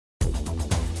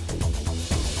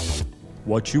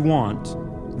what you want,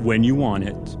 when you want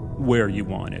it, where you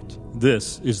want it.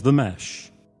 This is The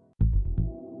Mesh.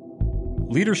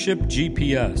 Leadership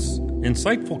GPS.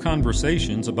 Insightful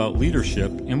conversations about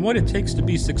leadership and what it takes to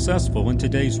be successful in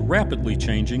today's rapidly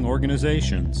changing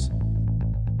organizations.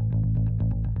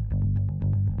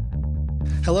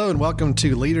 Hello and welcome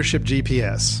to Leadership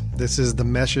GPS. This is the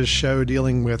Mesh's show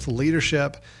dealing with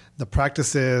leadership, the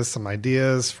practices, some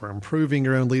ideas for improving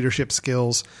your own leadership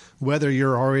skills, whether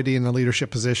you're already in a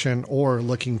leadership position or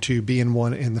looking to be in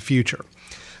one in the future.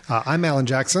 I'm Alan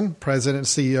Jackson, President and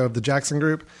CEO of the Jackson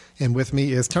Group, and with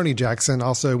me is Tony Jackson,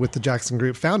 also with the Jackson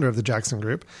Group, founder of the Jackson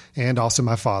Group, and also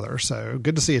my father. So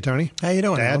good to see you, Tony. How you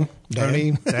doing, Dad? Alan?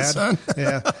 Tony, Dad. Son.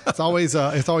 Yeah, it's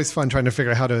always fun trying to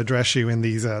figure out how to address you in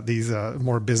these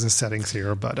more business settings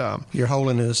here. But Your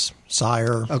Holiness,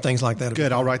 Sire, things like that.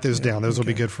 Good. I'll write those down. Those will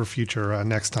be good for future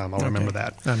next time. I'll remember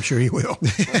that. I'm sure you will.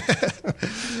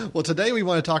 Well, today we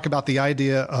want to talk about the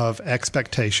idea of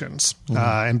expectations.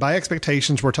 And by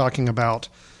expectations, we're talking about,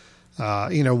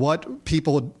 what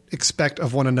people expect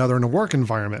of one another in a work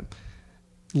environment.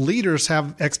 Leaders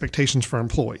have expectations for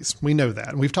employees. We know that.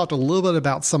 And we've talked a little bit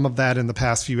about some of that in the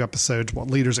past few episodes, what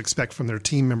leaders expect from their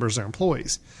team members or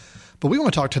employees. But we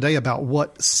want to talk today about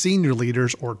what senior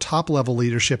leaders or top-level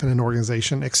leadership in an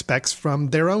organization expects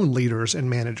from their own leaders and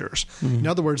managers. In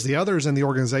other words, the others in the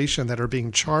organization that are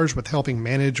being charged with helping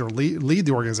manage or lead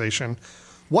the organization,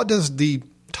 what does the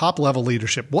top-level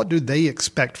leadership, what do they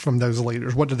expect from those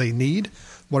leaders? What do they need?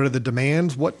 What are the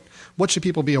demands? What should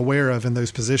people be aware of in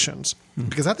those positions?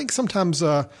 Because I think sometimes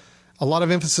a lot of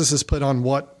emphasis is put on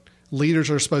what leaders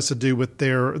are supposed to do with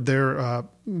their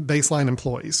baseline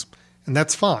employees. And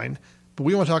that's fine. But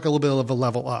we want to talk a little bit of a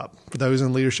level up. For those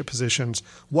in leadership positions,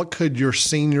 what could your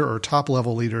senior or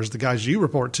top-level leaders, the guys you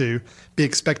report to, be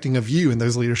expecting of you in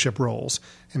those leadership roles?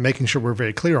 And making sure we're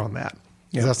very clear on that.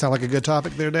 Does that sound like a good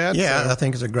topic there, Dad? Yeah, I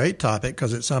think it's a great topic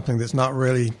because it's something that's not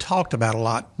really talked about a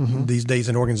lot these days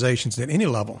in organizations at any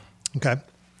level. Okay.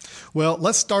 Well,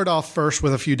 let's start off first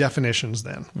with a few definitions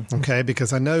then, okay?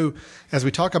 Because I know as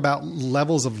we talk about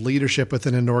levels of leadership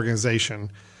within an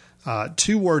organization,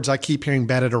 two words I keep hearing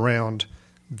batted around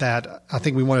that I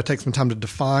think we want to take some time to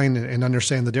define and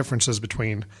understand the differences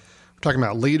between. We're talking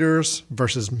about leaders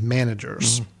versus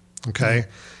managers, okay?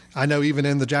 I know even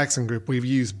in the Jackson Group, we've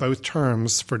used both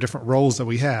terms for different roles that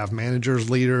we have, managers,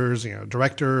 leaders,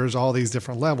 directors, all these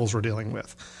different levels we're dealing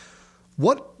with.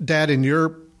 What, Dad, in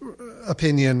your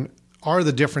opinion, are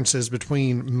the differences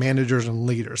between managers and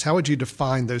leaders? How would you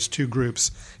define those two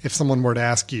groups if someone were to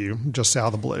ask you just out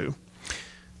of the blue?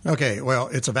 Okay, well,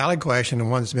 it's a valid question and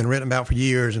one that's been written about for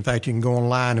years. In fact, you can go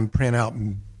online and print out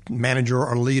manager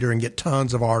or leader and get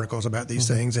tons of articles about these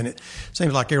things. And it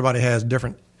seems like everybody has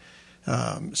different,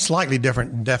 slightly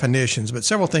different definitions, but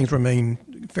several things remain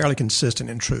fairly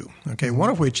consistent and true. Okay, one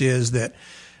of which is that,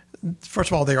 first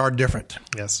of all, they are different.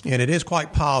 Yes. And it is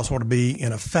quite possible to be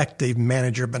an effective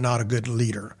manager but not a good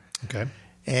leader. Okay.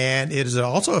 And it is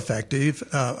also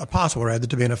possible rather,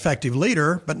 to be an effective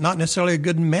leader, but not necessarily a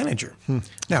good manager.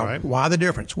 Now, why the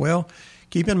difference? Well,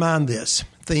 keep in mind this,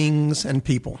 things and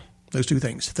people, those two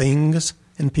things, things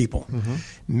and people.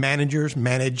 Managers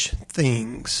manage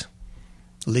things.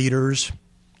 Leaders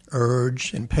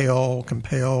urge, impel,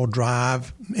 compel,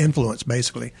 drive, influence,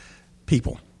 basically,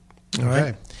 people. All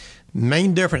right?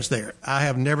 Main difference there, I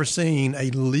have never seen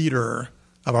a leader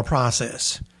of a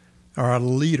process or a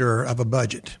leader of a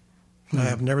budget. I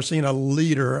have never seen a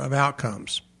leader of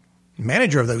outcomes.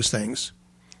 Manager of those things.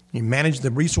 You manage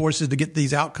the resources to get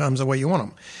these outcomes the way you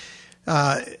want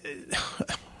them.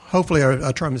 Hopefully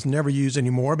a term is never used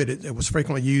anymore, but it was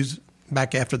frequently used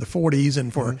back after the 40s,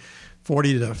 and for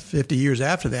 40 to 50 years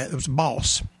after that, it was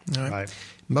boss. Right?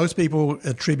 Most people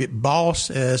attribute boss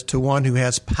as to one who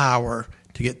has power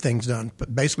to get things done,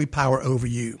 but basically power over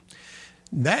you.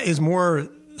 That is more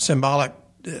symbolic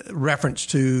reference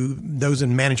to those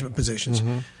in management positions.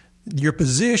 Your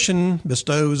position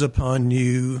bestows upon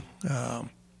you,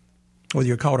 whether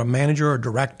you're called a manager or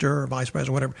director or vice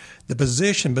president, whatever, the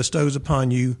position bestows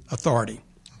upon you authority,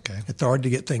 authority to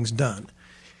get things done.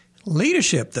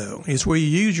 Leadership, though, is where you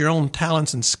use your own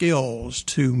talents and skills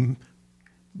to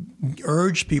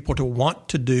urge people to want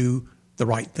to do the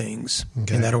right things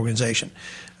in that organization.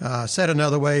 Said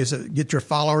another way is that get your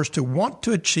followers to want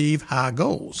to achieve high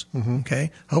goals.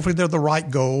 Okay, hopefully they're the right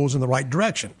goals in the right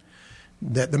direction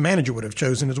that the manager would have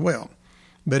chosen as well.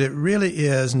 But it really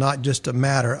is not just a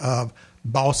matter of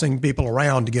bossing people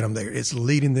around to get them there. It's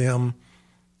leading them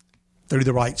through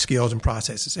the right skills and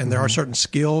processes. And there are certain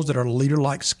skills that are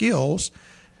leader-like skills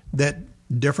that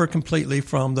differ completely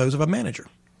from those of a manager.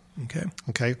 Okay.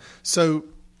 Okay. So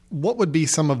what would be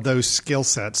some of those skill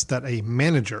sets that a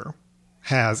manager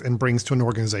has and brings to an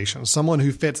organization? Someone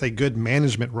who fits a good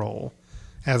management role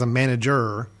as a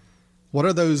manager. What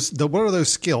are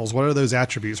those skills? What are those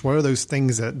attributes? What are those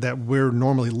things that we're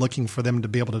normally looking for them to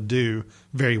be able to do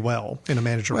very well in a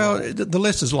manager role? Well, the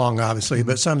list is long, obviously,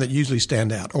 but some that usually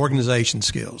stand out. Organization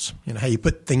skills, how you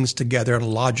put things together in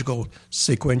logical,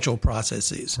 sequential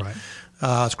processes. Right.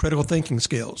 It's critical thinking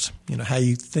skills, how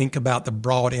you think about the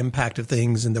broad impact of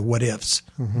things and the what ifs.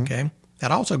 Okay.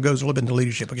 That also goes a little bit into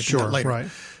leadership. I'll get to that later. Right.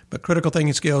 But critical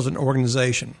thinking skills and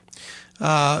organization.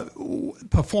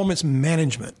 Performance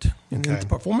management. And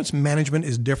performance management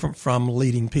is different from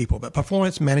leading people, but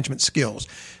performance management skills,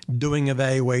 doing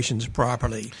evaluations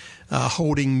properly,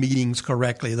 holding meetings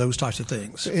correctly, those types of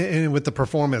things. And with the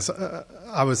performance,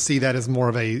 I would see that as more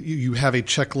of you have a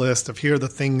checklist of here are the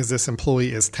things this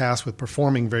employee is tasked with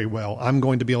performing very well. I'm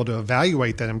going to be able to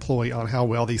evaluate that employee on how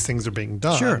well these things are being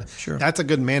done. Sure. That's a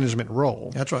good management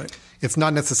role. That's right. It's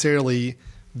not necessarily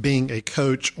being a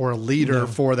coach or a leader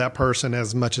for that person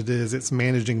as much as it is it's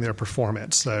managing their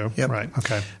performance. So, right.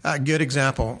 Okay. A good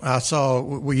example. I saw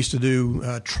we used to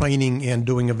do training and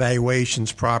doing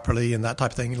evaluations properly and that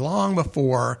type of thing long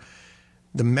before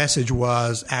the message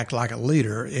was act like a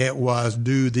leader. It was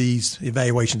do these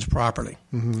evaluations properly.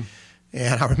 And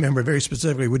I remember very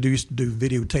specifically we used to do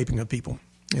videotaping of people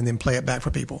and then play it back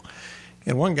for people.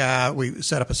 And one guy, we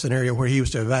set up a scenario where he was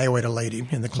to evaluate a lady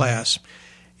in the class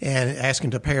and ask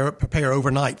him to prepare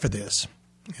overnight for this.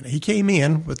 And he came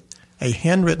in with a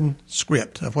handwritten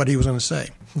script of what he was going to say.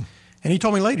 And he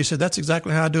told me later, he said, that's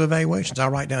exactly how I do evaluations. I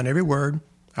write down every word.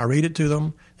 I read it to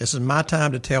them. This is my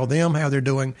time to tell them how they're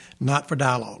doing, not for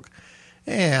dialogue.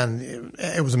 And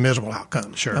it was a miserable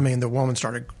outcome. Sure. I mean, the woman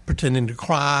started pretending to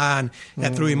cry, and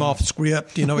that threw him off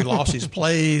script. He lost his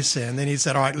place. And then he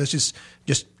said, all right, let's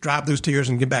just dry those tears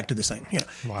and get back to this thing.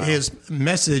 Wow. His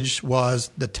message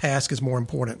was the task is more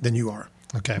important than you are.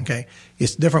 Okay.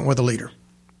 It's different with a leader.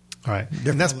 All right.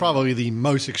 And that's probably the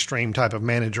most extreme type of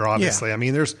manager, obviously. Yeah. I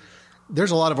mean, there's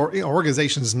a lot of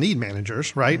organizations need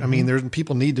managers, right? I mean,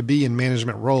 people need to be in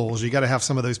management roles. You got to have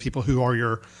some of those people who are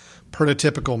your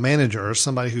prototypical manager,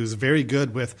 somebody who's very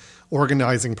good with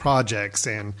organizing projects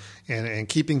and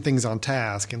keeping things on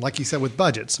task. And like you said with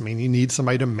budgets, I mean, you need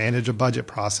somebody to manage a budget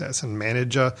process and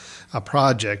manage a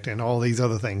project and all these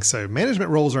other things. So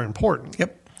management roles are important.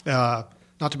 Yep.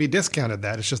 Not to be discounted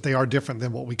that. It's just they are different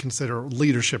than what we consider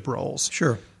leadership roles.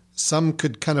 Sure. Some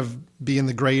could kind of be in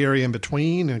the gray area in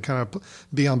between and kind of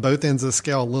be on both ends of the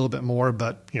scale a little bit more.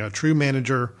 But, true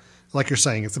manager, like you're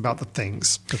saying, it's about the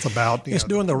things. It's about it's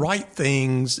doing the right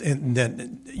things and that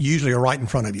usually are right in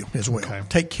front of you as well. Okay.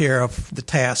 Take care of the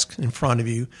tasks in front of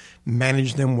you,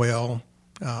 manage them well,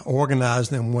 organize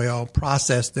them well,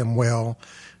 process them well,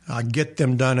 get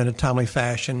them done in a timely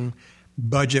fashion,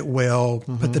 budget well,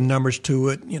 put the numbers to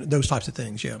it. Those types of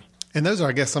things. Yeah. And those are,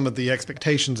 I guess, some of the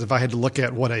expectations. If I had to look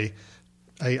at what a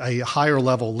higher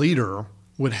level leader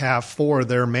would have for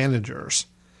their managers.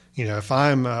 If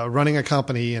I'm running a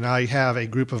company and I have a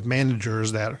group of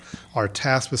managers that are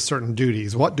tasked with certain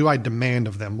duties, what do I demand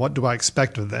of them? What do I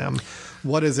expect of them?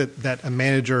 What is it that a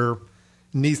manager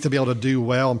needs to be able to do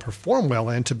well and perform well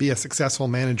in to be a successful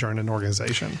manager in an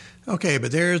organization? Okay,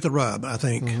 but there's the rub, I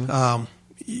think.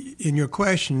 In your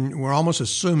question, we're almost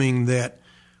assuming that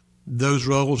those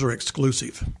roles are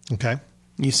exclusive. Okay.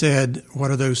 You said,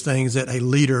 what are those things that a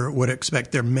leader would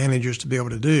expect their managers to be able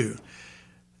to do?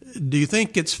 Do you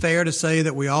think it's fair to say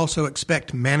that we also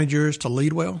expect managers to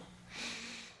lead well?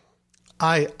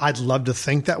 I'd love to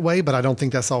think that way, but I don't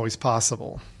think that's always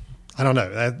possible. I don't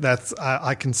know.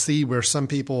 I can see where some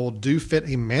people do fit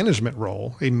a management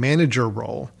role, a manager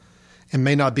role, and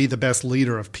may not be the best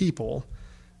leader of people,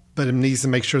 but it needs to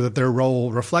make sure that their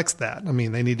role reflects that. I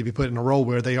mean, they need to be put in a role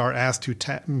where they are asked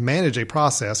to manage a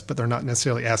process, but they're not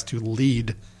necessarily asked to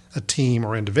lead a team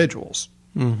or individuals.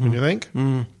 Don't you think?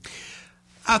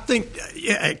 I think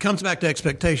it comes back to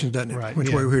expectations, doesn't it? Right, Which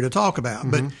we're here to talk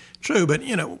about. But true, but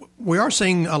we are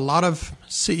seeing a lot of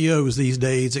CEOs these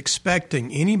days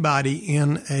expecting anybody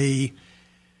in a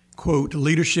quote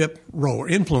leadership role or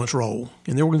influence role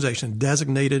in the organization,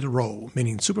 designated role,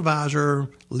 meaning supervisor,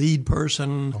 lead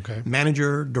person,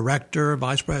 manager, director,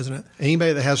 vice president.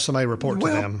 Anybody that has somebody report to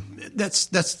them. That's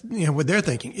what they're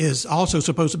thinking is also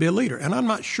supposed to be a leader, and I'm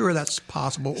not sure that's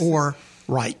possible or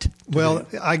right. Well,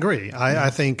 I agree. I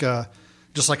think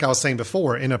just like I was saying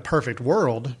before, in a perfect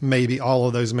world, maybe all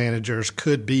of those managers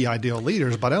could be ideal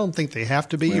leaders, but I don't think they have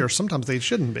to be, or sometimes they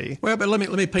shouldn't be. Well, but let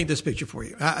me paint this picture for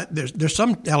you. There's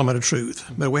some element of truth,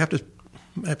 but we have to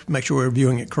I have to make sure we're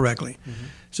viewing it correctly. Mm-hmm.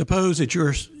 Suppose that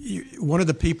you're one of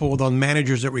the people, the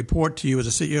managers that report to you as a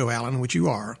CEO, Alan, which you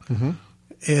are,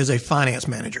 is a finance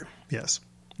manager. Yes.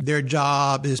 Their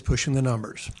job is pushing the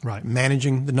numbers, right?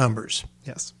 Managing the numbers.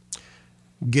 Yes.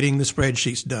 Getting the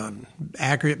spreadsheets done,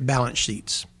 accurate balance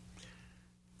sheets.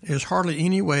 There's hardly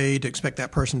any way to expect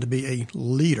that person to be a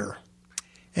leader,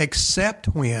 except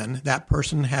when that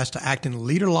person has to act in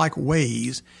leader-like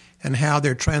ways and how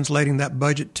they're translating that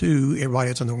budget to everybody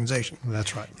else in the organization.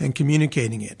 That's right. And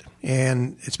communicating it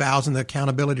and espousing the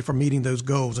accountability for meeting those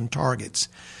goals and targets.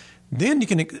 Then you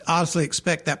can honestly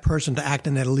expect that person to act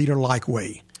in a leader-like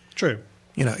way. True.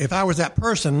 If I was that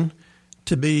person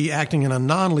to be acting in a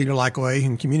non-leader-like way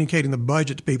and communicating the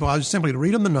budget to people, I would simply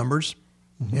read them the numbers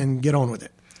and get on with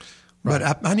it. Right.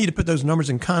 But I need to put those numbers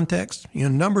in context.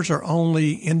 Numbers are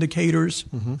only indicators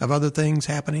of other things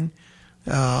happening.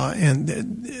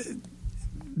 And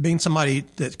being somebody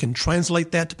that can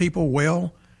translate that to people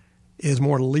well is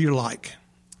more leader-like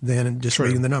than just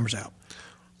reading the numbers out.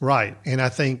 Right. And I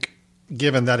think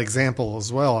given that example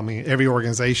as well, I mean, every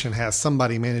organization has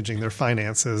somebody managing their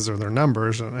finances or their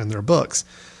numbers and their books.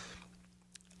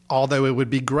 Although it would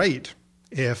be great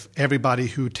if everybody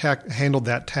who handled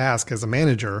that task as a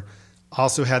manager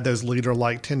also had those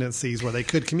leader-like tendencies where they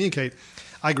could communicate.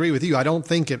 I agree with you. I don't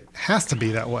think it has to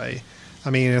be that way. I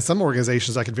mean, in some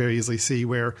organizations, I could very easily see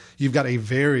where you've got a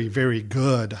very, very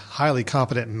good, highly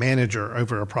competent manager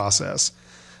over a process,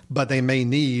 but they may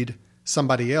need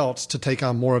somebody else to take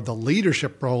on more of the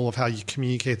leadership role of how you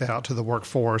communicate that out to the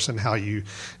workforce and how you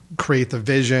create the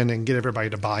vision and get everybody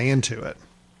to buy into it.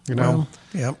 Well,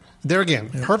 yep. There again,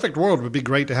 perfect world would be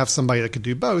great to have somebody that could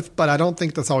do both, but I don't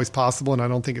think that's always possible, and I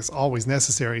don't think it's always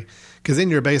necessary, because then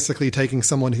you're basically taking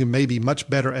someone who may be much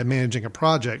better at managing a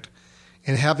project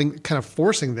and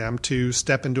forcing them to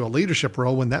step into a leadership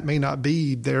role when that may not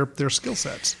be their skill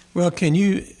sets. Well, can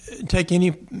you take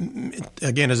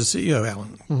again, as a CEO,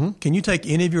 Alan, can you take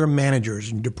any of your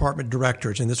managers and department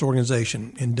directors in this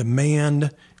organization and demand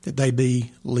that they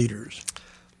be leaders?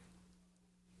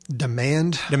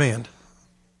 Demand? Demand.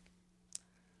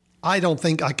 I don't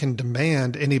think I can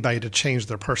demand anybody to change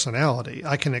their personality.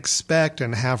 I can expect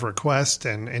and have requests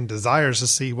and desires to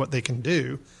see what they can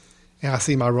do. And I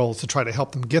see my role is to try to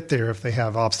help them get there if they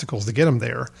have obstacles to get them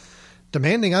there.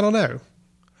 Demanding, I don't know.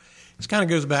 This kind of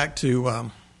goes back to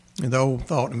the old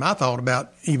thought and my thought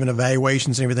about even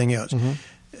evaluations and everything else.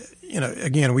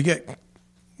 Again, we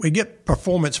get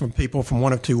performance from people from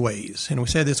one of two ways. And we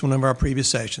said this in one of our previous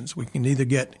sessions. We can either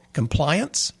get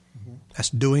compliance, that's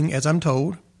doing as I'm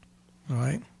told, all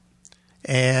right?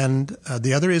 And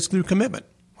the other is through commitment,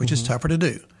 which is tougher to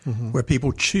do, where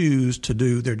people choose to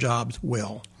do their jobs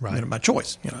well, right? By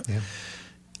choice.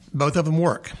 Both of them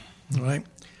work, all right?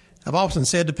 I've often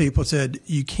said to people,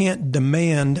 you can't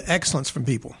demand excellence from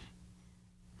people.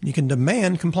 You can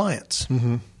demand compliance.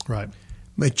 Right.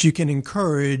 But you can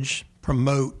encourage,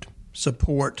 promote,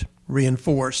 support,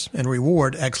 reinforce, and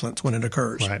reward excellence when it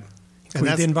occurs. Right.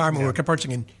 Create the environment where a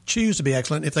person can choose to be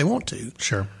excellent if they want to.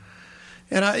 Sure.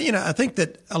 And I think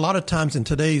that a lot of times in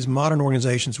today's modern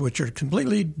organizations, which are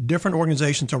completely different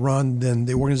organizations to run than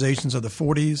the organizations of the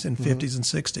 40s and 50s and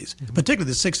 60s, particularly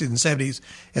the 60s and 70s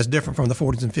as different from the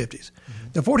 40s and 50s.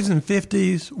 The 40s and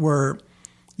 50s were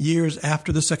years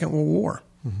after the Second World War.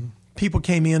 People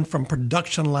came in from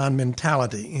production line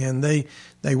mentality, and they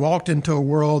walked into a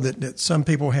world that some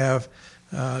people have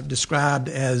described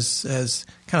as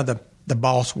kind of the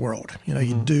boss world.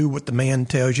 You do what the man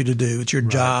tells you to do. It's your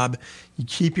job. You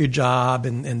keep your job,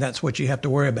 and that's what you have to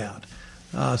worry about.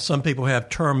 Some people have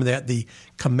termed that the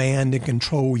command and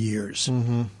control years,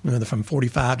 from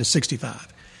 45 to 65.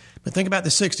 But think about the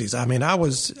 60s. I mean, I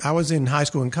was in high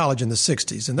school and college in the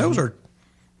 60s, and those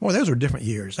are different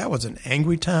years. That was an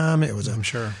angry time. It was I'm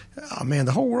sure. Oh, man,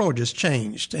 the whole world just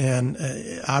changed, and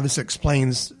obviously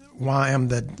explains why I'm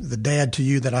the dad to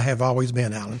you that I have always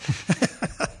been, Alan.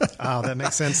 Oh, that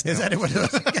makes sense. Is that what it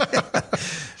was?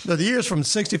 The years from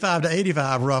 65 to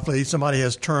 85, roughly, somebody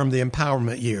has termed the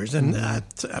empowerment years. And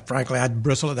frankly, I'd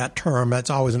bristle at that term.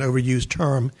 That's always an overused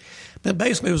term. But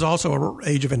basically, it was also an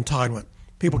age of entitlement.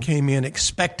 People came in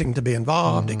expecting to be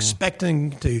involved, expecting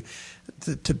to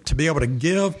be able to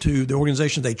give to the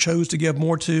organizations they chose to give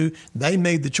more to. They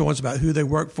made the choice about who they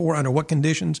work for, under what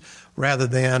conditions, rather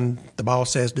than the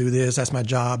boss says, do this, that's my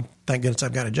job, thank goodness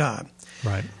I've got a job.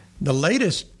 Right. The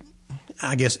latest,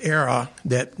 I guess, era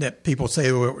that people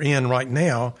say we're in right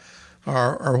now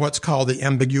are what's called the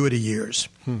ambiguity years.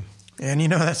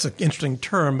 And, that's an interesting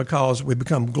term because we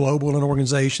become global in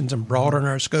organizations and broader in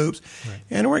our scopes. Right.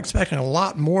 And we're expecting a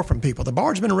lot more from people. The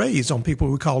bar's been raised on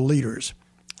people we call leaders.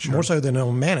 more so than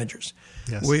on managers.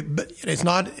 Yes. But it's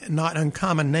not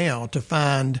uncommon now to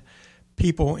find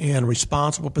people in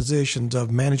responsible positions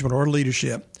of management or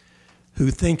leadership who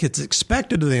think it's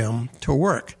expected of them to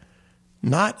work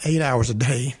not 8 hours a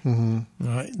day.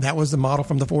 Right? That was the model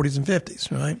from the 40s and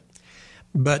 50s, right?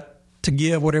 But to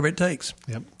give whatever it takes.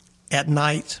 Yep. At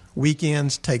night,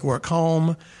 weekends, take work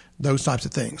home, those types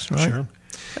of things, right? Sure.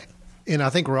 And I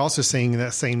think we're also seeing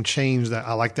that same change that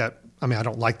I like that. I mean, I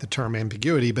don't like the term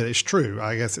ambiguity, but it's true.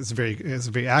 I guess it's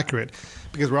very accurate,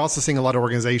 because we're also seeing a lot of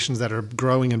organizations that are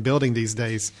growing and building these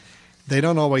days. They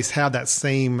don't always have that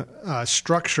same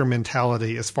structure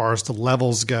mentality as far as the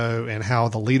levels go and how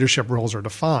the leadership roles are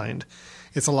defined.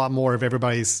 It's a lot more of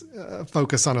everybody's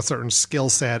focused on a certain skill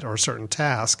set or a certain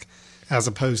task, as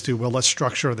opposed to, well, let's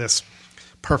structure this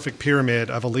perfect pyramid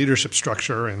of a leadership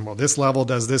structure, and well, this level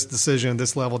does this decision,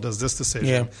 this level does this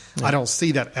decision. Yeah. I don't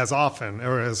see that as often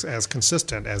or as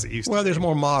consistent as it used to be. Well, there's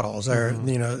more models there.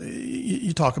 You know,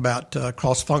 you talk about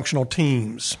cross-functional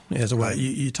teams as a way.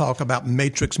 You talk about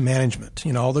matrix management,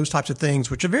 you know, all those types of things,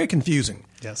 which are very confusing.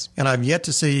 Yes. And I've yet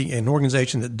to see an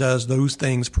organization that does those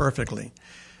things perfectly.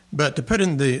 But to put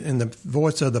in the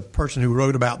voice of the person who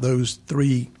wrote about those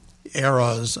three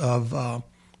eras of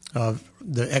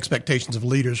the expectations of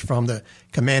leaders, from the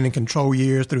command and control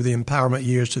years through the empowerment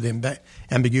years to the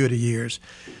ambiguity years.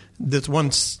 This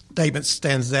one statement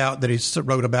stands out that he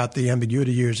wrote about the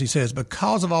ambiguity years. He says,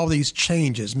 because of all these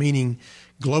changes, meaning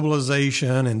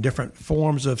globalization and different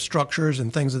forms of structures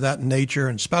and things of that nature,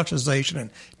 and specialization and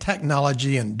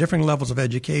technology and different levels of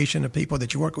education of people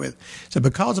that you work with. So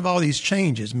because of all these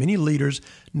changes, many leaders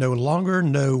no longer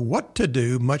know what to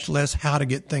do, much less how to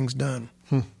get things done.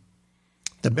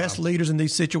 The best leaders in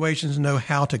these situations know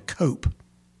how to cope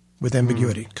with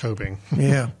ambiguity. Coping.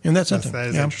 Yeah. And that's something. That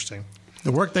is interesting. They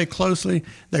work closely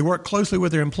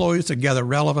with their employees to gather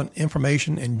relevant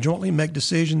information and jointly make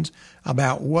decisions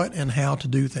about what and how to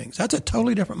do things. That's a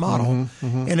totally different model.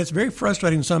 And it's very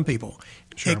frustrating to some people.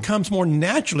 Sure. It comes more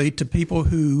naturally to people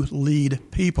who lead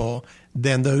people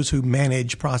than those who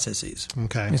manage processes.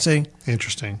 Okay. You see?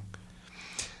 Interesting.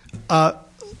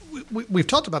 We've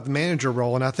talked about the manager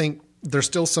role, and I think there's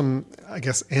still some, I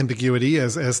guess, ambiguity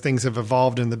as things have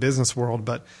evolved in the business world.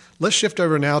 But let's shift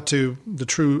over now to the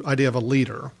true idea of a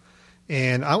leader.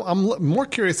 And I'm more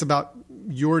curious about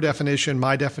your definition,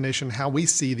 my definition, how we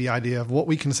see the idea of what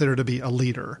we consider to be a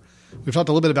leader. We've talked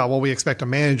a little bit about what we expect a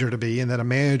manager to be, and that a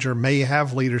manager may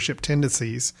have leadership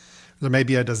tendencies. There may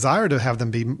be a desire to have them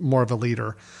be more of a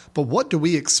leader. But what do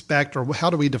we expect, or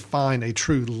how do we define a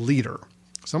true leader?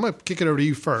 So I'm going to kick it over to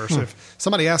you first. If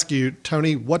somebody asks you,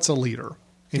 Tony, what's a leader?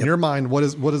 In your mind, what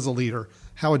is a leader?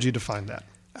 How would you define that?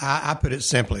 I put it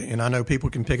simply, and I know people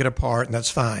can pick it apart, and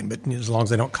that's fine, but as long as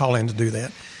they don't call in to do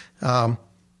that.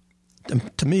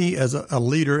 To me, as a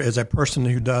leader, is a person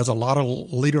who does a lot of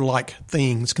leader-like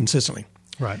things consistently.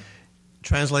 Right.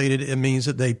 Translated, it means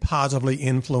that they positively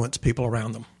influence people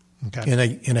around them.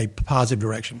 Okay. In a positive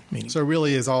direction. Meaning. So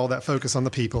really is all that focus on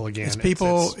the people again. It's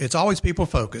people. It's always people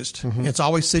focused. It's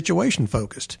always situation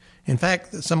focused. In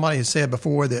fact, somebody has said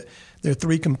before that there are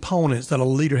three components that a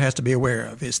leader has to be aware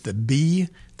of. It's the be,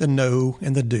 the know,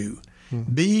 and the do.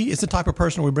 Be is the type of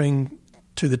person we bring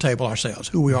to the table ourselves,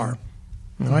 who we are.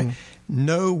 All right.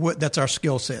 Know what that's our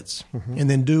skill sets, and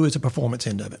then do is the performance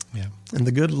end of it. Yeah. And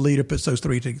the good leader puts those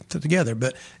three together,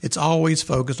 but it's always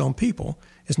focused on people.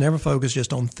 It's never focused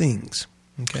just on things.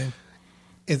 Okay.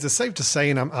 Is it safe to say,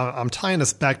 and I'm tying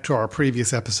us back to our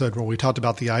previous episode where we talked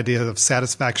about the idea of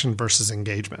satisfaction versus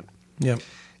engagement. Yeah.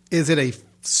 Is it a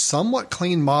somewhat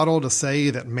clean model to say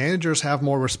that managers have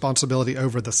more responsibility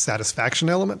over the satisfaction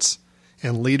elements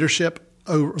and leaders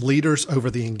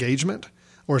over the engagement?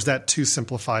 Or is that too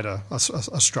simplified a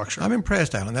structure? I'm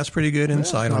impressed, Alan. That's pretty good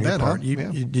insight on your part.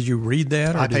 Huh? Did you read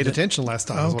that? I paid attention last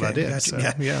time. Is what I did. Gotcha. So,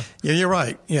 yeah, you're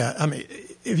right. Yeah, I mean,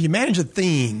 if you manage the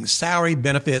things, salary,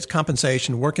 benefits,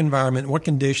 compensation, work environment, work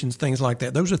conditions, things like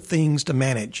that, those are things to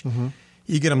manage.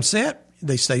 You get them set,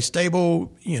 they stay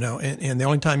stable, and the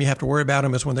only time you have to worry about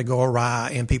them is when they go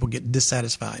awry and people get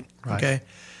dissatisfied. Right. Okay,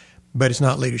 but it's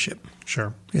not leadership.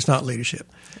 Sure, it's not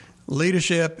leadership.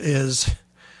 Leadership is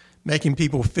making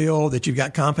people feel that you've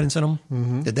got confidence in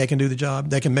them, that they can do the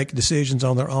job. They can make decisions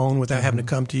on their own without having to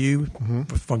come to you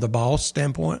from the boss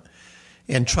standpoint,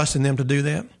 and trusting them to do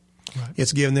that. Right.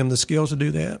 It's giving them the skills to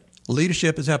do that.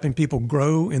 Leadership is helping people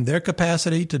grow in their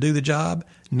capacity to do the job,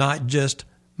 not just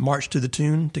march to the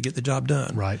tune to get the job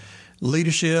done. Right.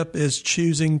 Leadership is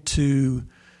choosing to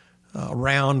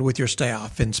round with your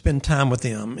staff and spend time with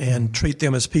them and treat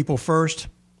them as people first,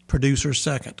 producers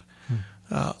second.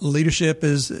 Leadership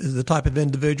is the type of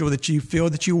individual that you feel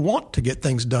that you want to get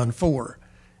things done for,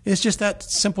 It's just that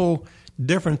simple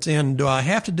difference in, do I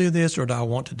have to do this or do I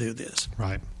want to do this?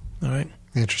 Right. All right.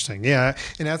 Interesting. Yeah.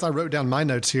 And as I wrote down my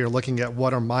notes here, looking at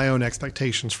what are my own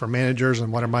expectations for managers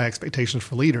and what are my expectations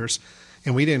for leaders,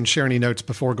 and we didn't share any notes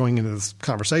before going into this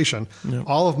conversation. No.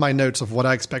 All of my notes of what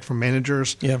I expect from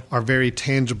managers are very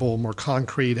tangible, more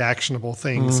concrete, actionable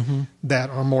things that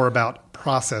are more about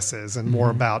processes and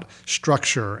more about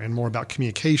structure and more about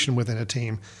communication within a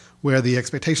team, where the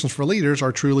expectations for leaders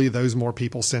are truly those more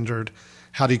people-centered.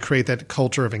 How do you create that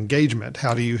culture of engagement?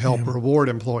 How do you help reward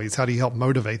employees? How do you help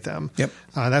motivate them? Yep.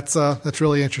 That's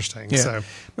really interesting. Yeah. So,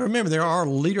 but remember, there are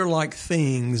leader-like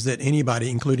things that anybody,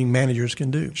 including managers,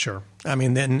 can do. Sure. I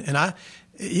mean,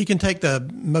 you can take the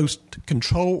most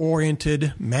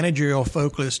control-oriented,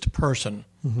 managerial-focused person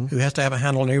who has to have a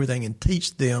handle on everything and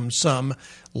teach them some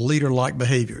leader-like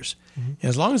behaviors. And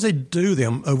as long as they do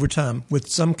them over time with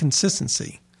some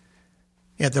consistency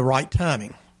at the right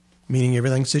timing, meaning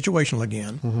everything's situational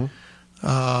again,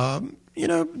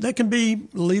 they can be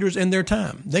leaders in their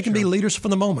time. They can be leaders for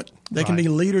the moment. They can be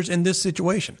leaders in this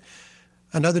situation.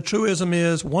 Another truism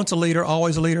is, once a leader,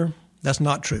 always a leader. That's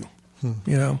not true.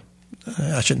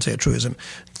 I shouldn't say a truism.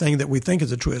 Thing that we think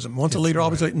is a truism. Once a leader,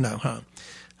 always a leader. No, How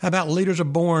about leaders are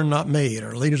born, not made,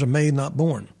 or leaders are made, not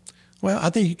born? Well, I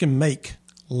think you can make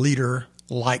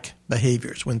leader-like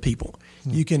behaviors when people.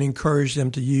 You can encourage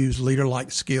them to use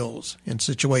leader-like skills in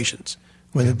situations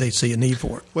when they see a need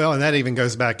for it. Well, and that even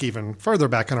goes back even further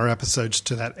back in our episodes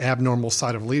to that abnormal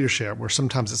side of leadership, where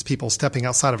sometimes it's people stepping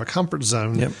outside of a comfort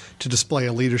zone to display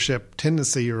a leadership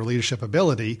tendency or a leadership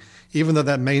ability, even though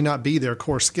that may not be their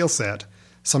core skill set.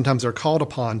 Sometimes they're called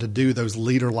upon to do those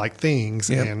leader-like things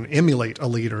and emulate a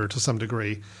leader to some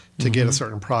degree to get a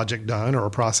certain project done or a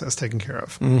process taken care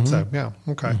of. So,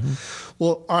 okay.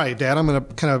 Well, all right, Dad, I'm going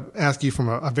to kind of ask you from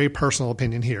a very personal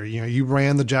opinion here. You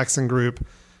ran the Jackson Group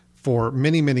for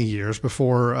many, many years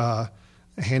before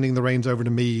handing the reins over to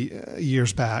me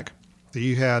years back.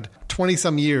 You had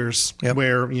 20-some years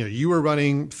where you were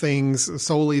running things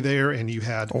solely there, and you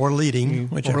had leading,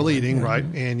 right?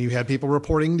 And you had people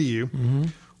reporting to you.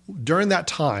 During that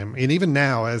time, and even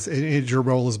now, as your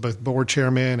role as both board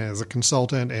chairman, as a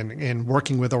consultant, and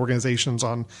working with organizations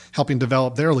on helping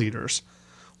develop their leaders,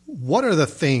 what are the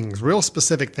things, real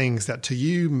specific things that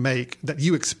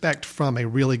you expect from a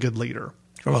really good leader?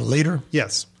 From a leader?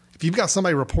 Yes. If you've got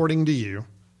somebody reporting to you,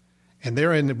 and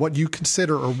they're in what you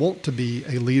consider or want to be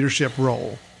a leadership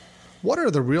role, what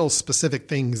are the real specific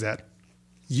things that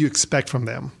you expect from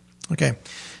them? Okay.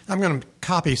 I'm going to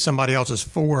copy somebody else's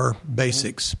 4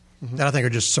 basics that I think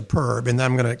are just superb, and then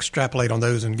I'm going to extrapolate on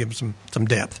those and give them some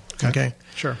depth. Okay?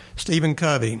 Sure. Stephen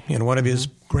Covey, in one of his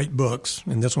great books,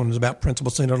 and this one is about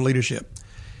principle-centered leadership,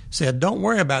 said, don't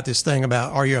worry about this thing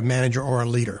about are you a manager or a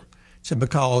leader. He said,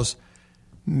 because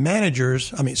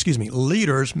leaders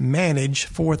manage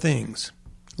 4 things.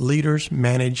 Leaders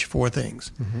manage 4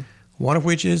 things. One of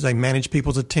which is they manage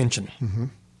people's attention.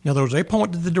 In other words, they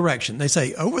point to the direction. They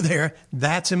say, over there,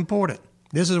 that's important.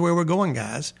 This is where we're going,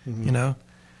 guys.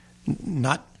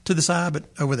 Not to the side, but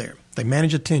over there. They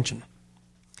manage attention.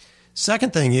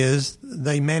 Second thing is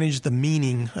they manage the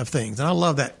meaning of things. And I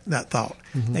love that thought.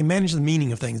 They manage the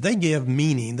meaning of things. They give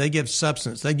meaning. They give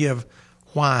substance. They give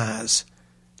whys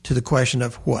to the question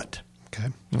of what. Okay.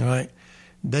 All right.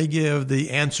 They give the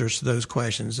answers to those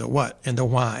questions, the what and the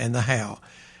why and the how.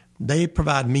 They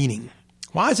provide meaning.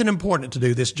 Why is it important to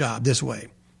do this job this way?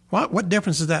 What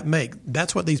difference does that make?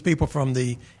 That's what these people from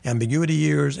the ambiguity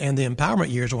years and the empowerment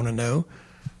years want to know.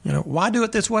 Why do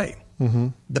it this way?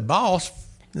 The boss,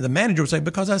 the manager would say,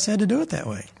 because I said to do it that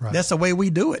way. Right. That's the way we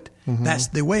do it. That's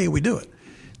the way we do it.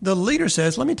 The leader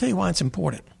says, let me tell you why it's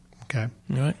important. Okay.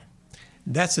 All right.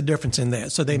 That's the difference in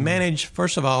that. So they manage,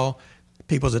 first of all,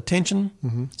 people's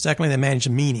attention. Secondly, they manage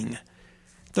meaning.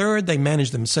 Third, they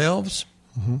manage themselves.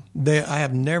 I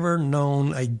have never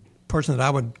known a person that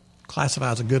I would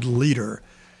classify as a good leader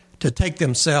to take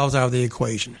themselves out of the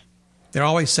equation. They're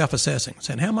always self-assessing,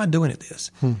 saying, how am I doing at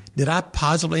this? Did I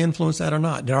positively influence that or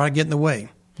not? Did I get in the way?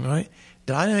 All right.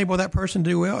 Did I enable that person to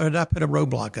do well, or did I put a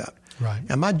roadblock up? Right.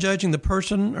 Am I judging the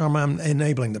person, or am I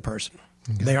enabling the person?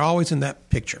 Okay. They're always in that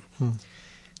picture.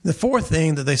 The fourth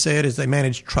thing that they said is they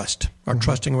manage trust or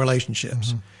trusting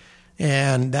relationships.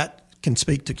 And that can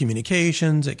speak to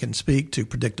communications. It can speak to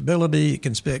predictability. It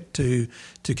can speak to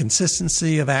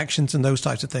consistency of actions and those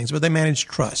types of things. But they manage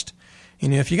trust.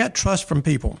 And if you got trust from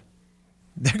people,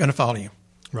 they're going to follow you.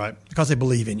 Right. Because they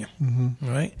believe in you.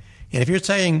 Right? And if you're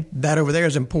saying that over there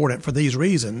is important for these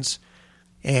reasons,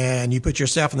 and you put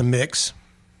yourself in the mix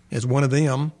as one of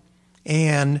them,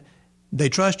 and they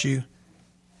trust you,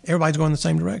 everybody's going in the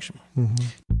same direction.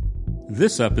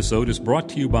 This episode is brought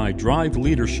to you by Drive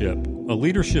Leadership, a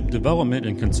leadership development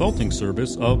and consulting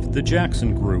service of the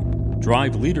Jackson Group.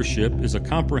 Drive Leadership is a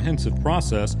comprehensive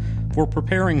process for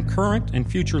preparing current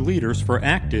and future leaders for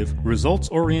active,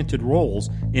 results-oriented roles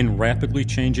in rapidly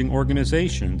changing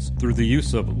organizations through the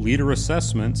use of leader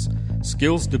assessments,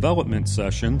 skills development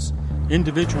sessions,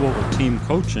 individual or team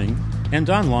coaching, and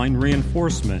online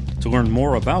reinforcement. To learn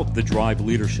more about the Drive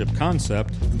Leadership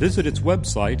concept, visit its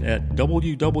website at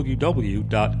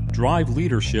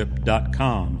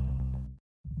www.driveleadership.com.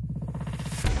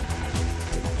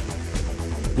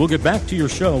 We'll get back to your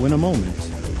show in a moment.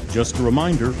 Just a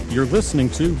reminder, you're listening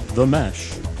to The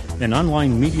Mesh, an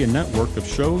online media network of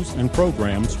shows and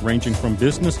programs ranging from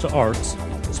business to arts,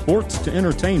 sports to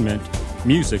entertainment,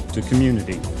 music to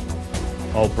community.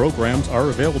 All programs are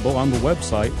available on the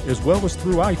website as well as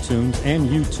through iTunes and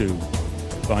YouTube.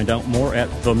 Find out more at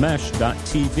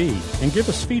themesh.tv and give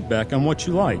us feedback on what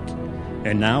you like.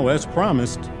 And now, as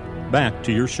promised, back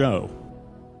to your show.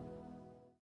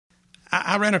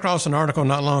 I ran across an article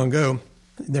not long ago.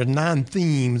 There are 9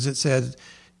 themes it said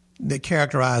that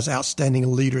characterize outstanding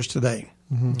leaders today.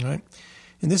 Mm-hmm. Right?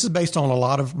 And this is based on a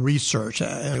lot of research.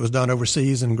 It was done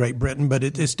overseas in Great Britain, but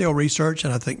it's still research,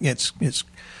 and I think it's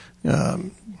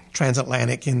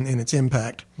transatlantic in its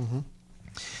impact. Mm-hmm.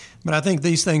 But I think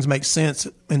these things make sense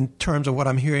in terms of what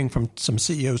I'm hearing from some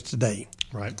CEOs today.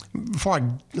 Right. Before I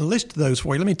list those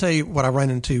for you, let me tell you what I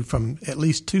ran into from at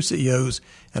least 2 CEOs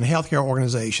and healthcare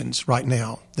organizations right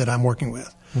now that I'm working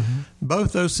with. Mm-hmm.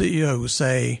 Both those CEOs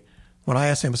say, when I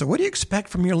ask them, I say, what do you expect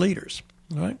from your leaders?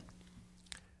 Right?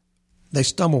 They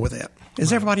stumble with that,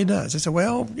 as everybody does. They say,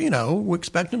 well, we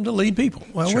expect them to lead people.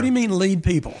 Well, What do you mean lead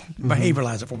people? Mm-hmm.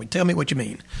 Behavioralize it for me. Tell me what you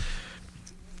mean.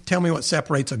 Tell me what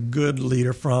separates a good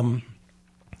leader from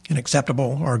an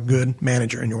acceptable or good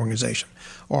manager in your organization,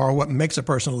 or what makes a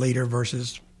person a leader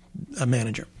versus a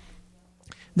manager.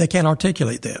 They can't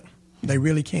articulate that. They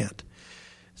really can't.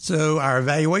 So our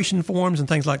evaluation forms and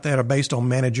things like that are based on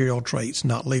managerial traits,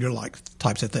 not leader-like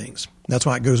types of things. That's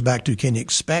why it goes back to, can you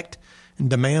expect and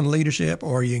demand leadership,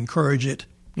 or you encourage it?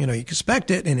 You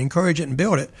expect it and encourage it and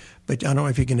build it, but I don't know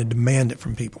if you can demand it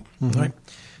from people. Mm-hmm. Right?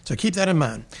 So keep that in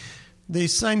mind.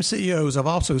 These same CEOs have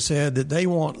also said that they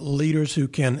want leaders who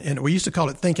can, and we used to call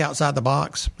it think outside the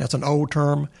box. That's an old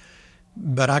term,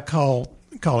 but I call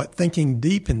it thinking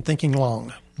deep and thinking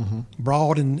long, mm-hmm.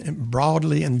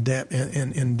 broadly in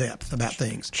depth about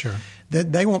things. Sure.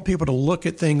 They want people to look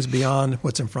at things beyond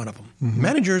what's in front of them. Mm-hmm.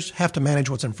 Managers have to manage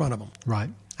what's in front of them.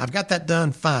 Right. I've got that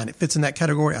done, fine. It fits in that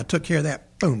category. I took care of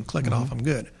that. Boom, click it off. I'm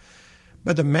good.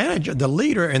 But the manager, the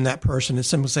leader in that person is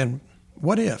simply saying,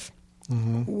 what if?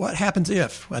 Mm-hmm. What happens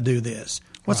if I do this?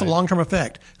 What's the long-term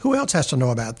effect? Who else has to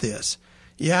know about this?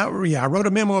 Yeah, I wrote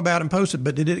a memo about it and posted,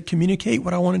 but did it communicate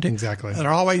what I wanted to? Exactly. And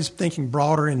they're always thinking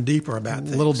broader and deeper about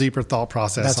things. A little deeper thought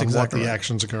process That's on exactly what the right.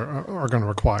 actions are going to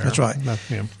require. That's right.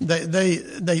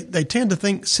 They tend to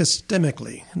think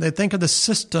systemically. They think of the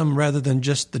system rather than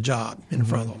just the job in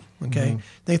front of them. Okay, mm-hmm.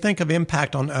 They think of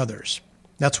impact on others.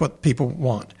 That's what people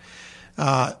want.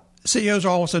 CEOs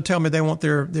also tell me they want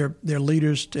their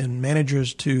leaders and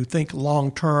managers to think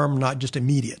long term, not just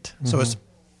immediate. Mm-hmm. So it's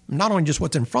not only just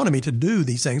what's in front of me to do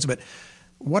these things, but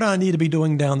what I need to be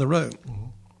doing down the road. Mm-hmm.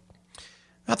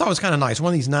 I thought it was kind of nice.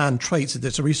 One of these 9 traits that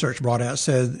this research brought out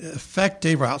said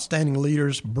effective or outstanding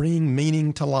leaders bring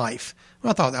meaning to life.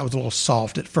 Well, I thought that was a little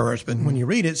soft at first, but when you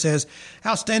read it, it says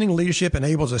outstanding leadership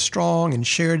enables a strong and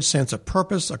shared sense of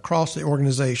purpose across the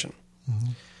organization.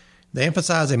 Mm-hmm. They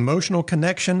emphasize emotional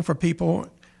connection for people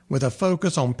with a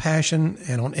focus on passion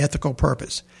and on ethical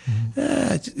purpose.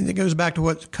 Mm-hmm. It goes back to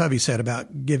what Covey said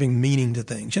about giving meaning to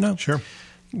things, Sure.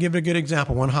 Give it a good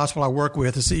example. One hospital I work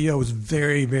with, the CEO was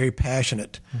very, very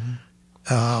passionate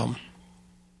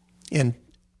in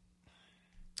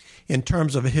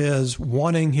terms of his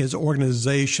wanting his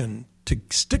organization to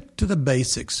stick to the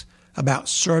basics about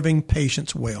serving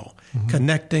patients well, mm-hmm.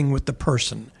 connecting with the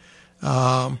person.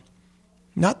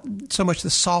 Not so much the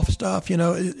soft stuff,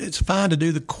 it's fine to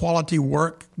do the quality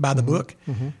work by the book,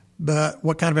 mm-hmm. but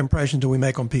what kind of impression do we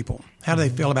make on people? How do they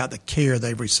feel about the care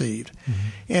they've received? Mm-hmm.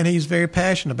 And he's very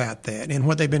passionate about that. And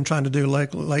what they've been trying to do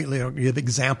lately are give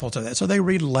examples of that. So they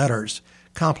read letters,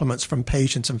 compliments from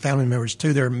patients and family members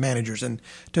to their managers and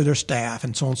to their staff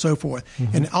and so on and so forth.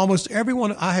 Mm-hmm. And almost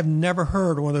everyone, I have never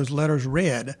heard one of those letters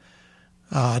read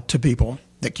to people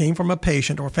that came from a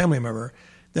patient or family member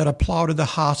that applauded the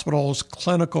hospital's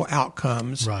clinical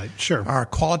outcomes, right? Sure, our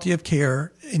quality of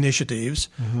care initiatives,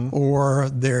 mm-hmm. or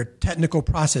their technical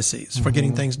processes for mm-hmm.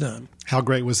 getting things done. How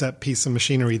great was that piece of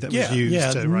machenery that was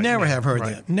used? Never have heard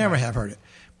that. Never have heard it.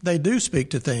 they do speak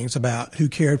to things about who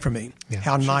cared for me,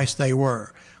 how nice they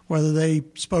were, whether they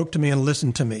spoke to me and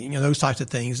listened to me, those types of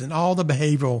things, and all the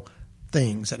behavioral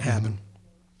things that happen.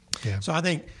 Yeah. So I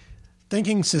think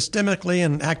thinking systemically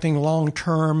and acting long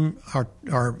term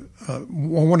are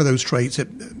one of those traits that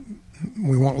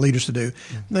we want leaders to do.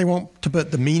 They want to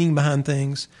put the meaning behind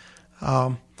things.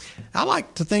 I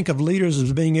like to think of leaders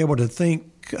as being able to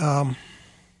think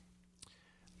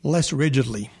less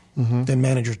rigidly than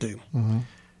managers do.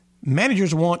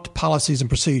 Managers want policies and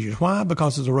procedures. Why?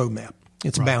 Because it's a roadmap.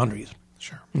 It's boundaries.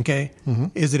 Sure. Okay?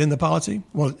 Is it in the policy?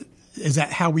 Well, is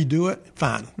that how we do it?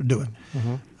 Fine, we'll do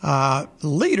it.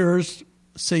 Leaders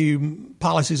see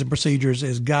policies and procedures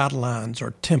as guidelines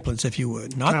or templates, if you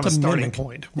would, not kind of the a starting mimic.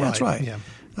 point. That's right. Yeah.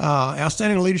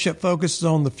 Outstanding leadership focuses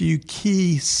on the few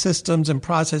key systems and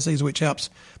processes which helps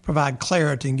provide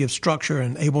clarity and give structure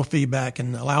and able feedback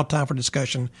and allow time for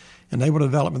discussion, enable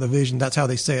development of the vision. That's how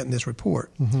they say it in this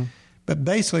report. But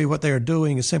basically what they are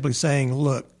doing is simply saying,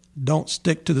 look, don't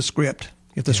stick to the script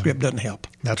if the script doesn't help.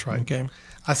 That's right. Okay.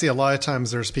 I see a lot of times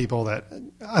there's people that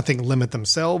I think limit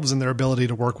themselves and their ability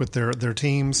to work with their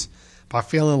teams by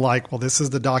feeling like, well, this is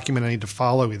the document I need to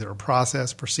follow, either a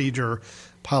process, procedure,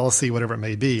 policy, whatever it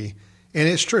may be. And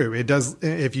it's true. It does.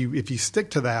 If you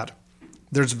stick to that,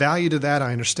 there's value to that.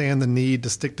 I understand the need to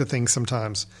stick to things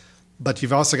sometimes, but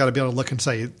you've also got to be able to look and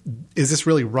say, is this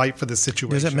really right for this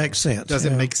situation? Does it make sense? Does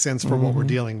it make sense for what we're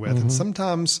dealing with? And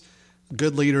sometimes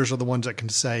good leaders are the ones that can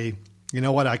say, you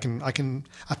know what, I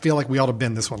feel like we ought to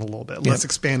bend this one a little bit. Let's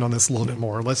expand on this a little bit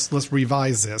more. Let's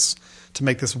revise this to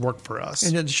make this work for us.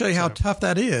 And to show you how tough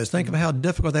that is, think of how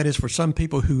difficult that is for some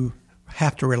people who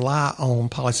have to rely on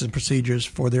policies and procedures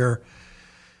for their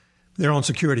own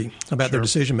security about their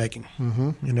decision making.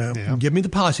 Give me the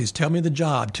policies, tell me the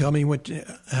job, tell me what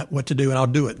to do, and I'll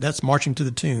do it. That's marching to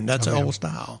the tune. That's old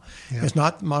style. It's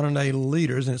not modern day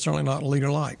leaders, and it's certainly not leader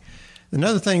like.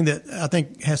 Another thing that I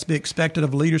think has to be expected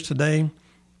of leaders today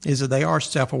is that they are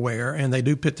self-aware and they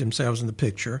do put themselves in the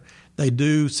picture. They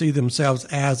do see themselves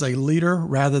as a leader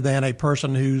rather than a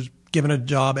person who's given a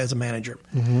job as a manager.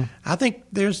 I think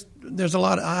there's a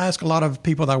lot. I ask a lot of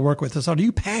people that I work with, are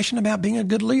you passionate about being a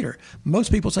good leader?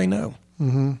 Most people say no.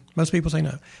 Most people say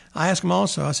no. I ask them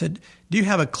also, I said, do you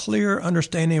have a clear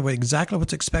understanding of exactly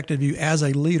what's expected of you as a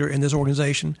leader in this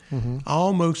organization?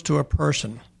 Almost to a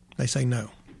person, they say no.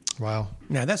 Wow.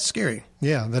 Now, that's scary.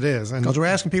 Yeah, that is. Because we're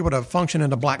asking people to function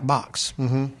in a black box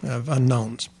of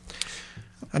unknowns.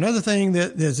 Another thing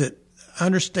that is that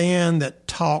understand that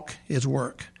talk is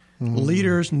work.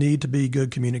 Leaders need to be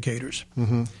good communicators.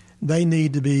 They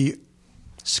need to be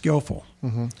skillful.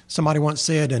 Somebody once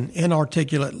said, an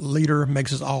inarticulate leader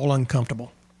makes us all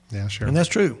uncomfortable. Yeah, sure. And that's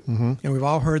true. And we've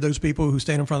all heard those people who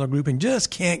stand in front of a group and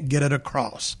just can't get it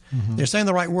across. They're saying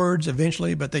the right words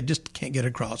eventually, but they just can't get it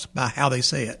across by how they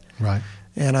say it. Right.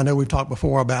 And I know we've talked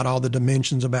before about all the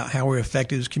dimensions about how we're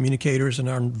effective as communicators and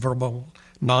our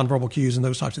nonverbal cues and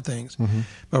those types of things.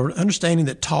 But we're understanding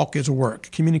that talk is work.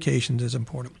 Communications is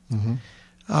important.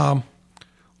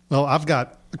 Well, I've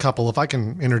got a couple. If I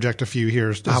can interject a few here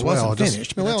as well. I wasn't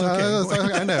finished, but that's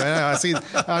okay. I know. I see.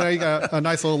 I know you got a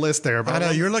nice little list there. But I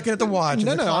know you're looking at the watch.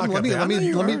 No.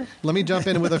 Let me jump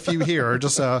in with a few here.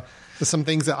 Just some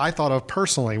things that I thought of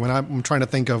personally when I'm trying to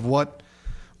think of what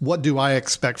do I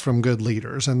expect from good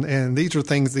leaders, and these are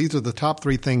things. These are the top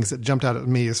three things that jumped out at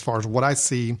me as far as what I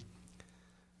see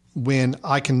when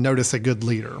I can notice a good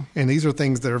leader, and these are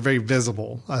things that are very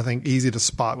visible. I think easy to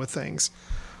spot with things.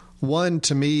 One,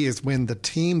 to me, is when the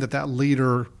team that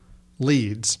leader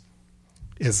leads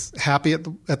is happy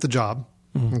at the job,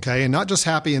 okay, and not just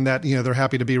happy in that they're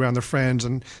happy to be around their friends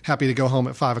and happy to go home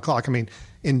at 5 o'clock. I mean,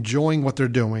 enjoying what they're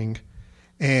doing,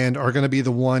 and are going to be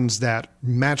the ones that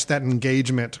match that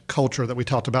engagement culture that we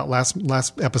talked about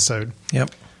last episode.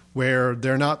 Yep. Where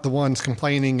they're not the ones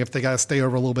complaining if they got to stay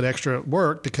over a little bit extra at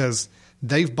work because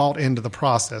they've bought into the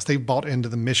process. They've bought into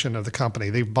the mission of the company.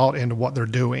 They've bought into what they're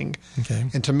doing. Okay.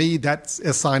 And to me, that's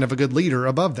a sign of a good leader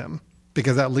above them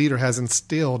because that leader has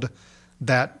instilled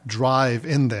that drive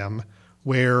in them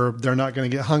where they're not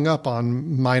going to get hung up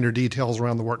on minor details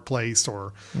around the workplace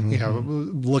or,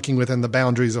 looking within the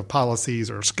boundaries of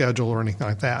policies or schedule or anything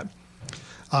like that.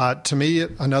 To me,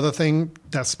 another thing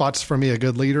that spots for me a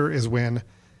good leader is when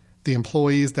the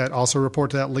employees that also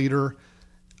report to that leader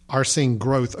are seeing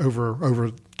growth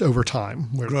over time.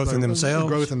 Growth in themselves.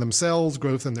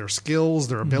 Growth in their skills,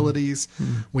 their abilities.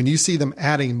 When you see them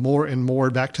adding more and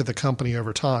more back to the company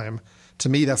over time, to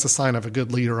me, that's a sign of a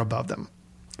good leader above them.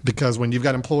 Because when you've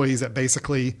got employees that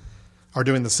basically are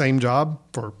doing the same job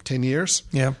for 10 years,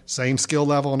 same skill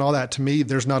level and all that, to me,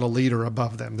 there's not a leader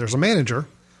above them. There's a manager,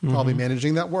 probably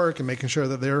managing that work and making sure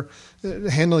that they're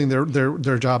handling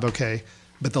their job okay.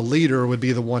 But the leader would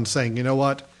be the one saying, you know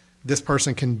what, this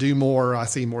person can do more. I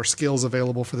see more skills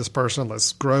available for this person.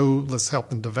 Let's grow. Let's help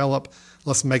them develop.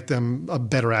 Let's make them a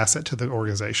better asset to the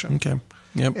organization. Okay.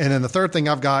 Yep. And then the third thing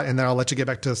I've got, and then I'll let you get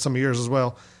back to some of yours as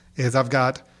well, is I've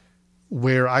got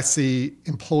where I see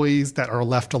employees that are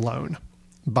left alone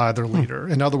by their leader.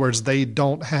 In other words, they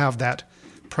don't have that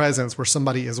presence where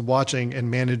somebody is watching and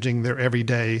managing their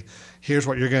everyday, here's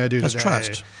what you're going to do today. That's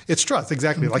trust. It's trust,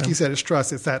 exactly. Okay. Like you said, it's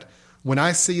trust. It's that when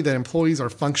I see that employees are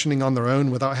functioning on their own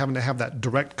without having to have that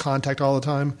direct contact all the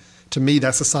time, to me,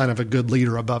 that's a sign of a good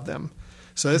leader above them.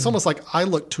 So it's almost like I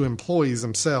look to employees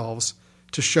themselves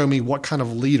to show me what kind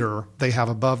of leader they have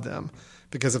above them.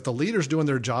 Because if the leader's doing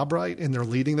their job right and they're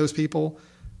leading those people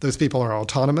are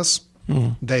autonomous.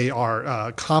 They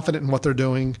are confident in what they're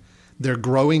doing. They're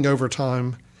growing over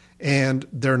time, and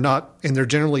they're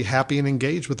generally happy and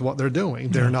engaged with what they're doing.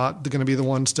 They're not going to be the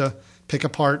ones to pick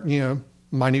apart,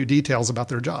 minute details about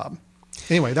their job.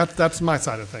 Anyway, that's my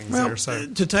side of things there. So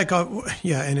to take off,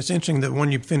 and it's interesting that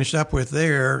one you finished up with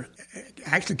there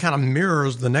actually kind of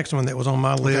mirrors the next one that was on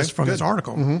my list from this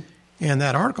article. And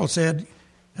that article said,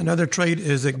 another trait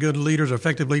is that good leaders or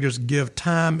effective leaders give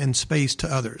time and space to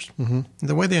others. And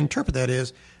the way they interpret that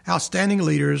is outstanding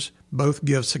leaders both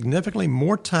give significantly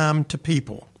more time to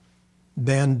people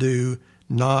than do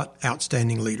not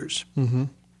outstanding leaders. In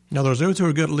other words, those who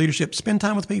are good at leadership spend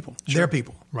time with people, their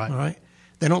people. Right. All right.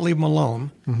 They don't leave them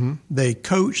alone. They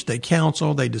coach, they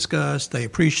counsel, they discuss, they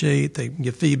appreciate, they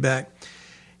give feedback,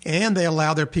 and they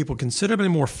allow their people considerably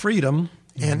more freedom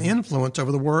and influence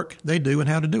over the work they do and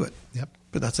how to do it. Yep.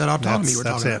 But that's that autonomy we're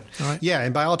talking about. All right? Yeah,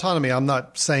 and by autonomy, I'm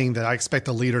not saying that I expect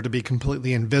the leader to be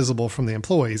completely invisible from the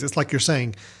employees. It's like you're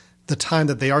saying the time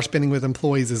that they are spending with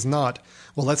employees is not,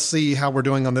 well, let's see how we're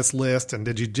doing on this list, and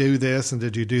did you do this, and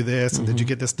did you do this, and did you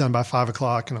get this done by 5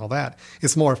 o'clock and all that.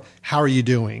 It's more of how are you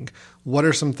doing? What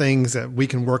are some things that we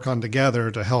can work on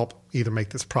together to help either make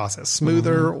this process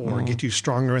smoother or get you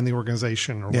stronger in the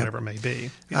organization or whatever it may be.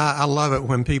 I love it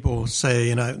when people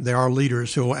say, there are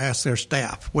leaders who will ask their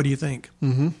staff, what do you think?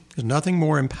 There's nothing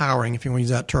more empowering, if you want to use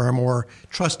that term, or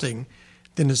trusting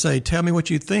than to say, tell me what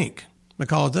you think.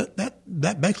 Because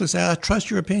that basically says, I trust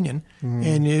your opinion,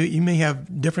 and you may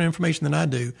have different information than I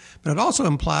do, but it also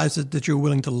implies that you're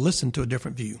willing to listen to a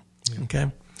different view.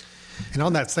 Okay. And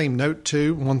on that same note,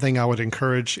 too, one thing I would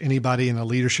encourage anybody in a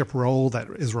leadership role that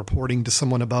is reporting to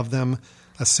someone above them,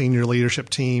 a senior leadership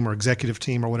team or executive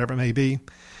team or whatever it may be,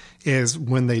 is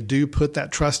when they do put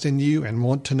that trust in you and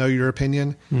want to know your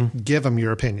opinion, give them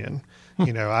your opinion.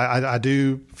 I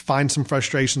do find some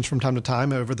frustrations from time to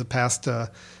time over the past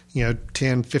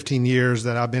 10, 15 years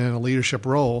that I've been in a leadership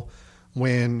role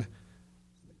when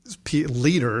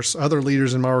other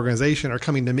leaders in my organization are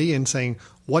coming to me and saying,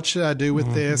 what should I do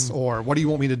with this? Or what do you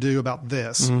want me to do about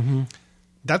this?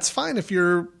 That's fine if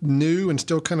you're new and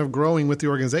still kind of growing with the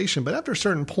organization. But after a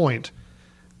certain point,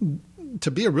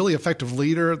 to be a really effective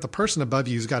leader, the person above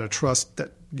you has got to trust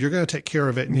that you're going to take care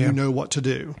of it and you know what to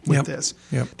do with this.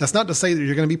 That's not to say that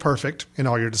you're going to be perfect in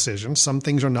all your decisions. Some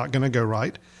things are not going to go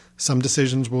right. Some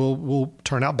decisions will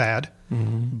turn out bad.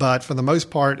 But for the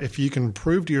most part, if you can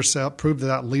prove to yourself, prove to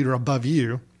that leader above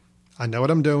you, I know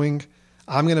what I'm doing.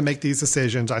 I'm going to make these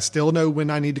decisions. I still know when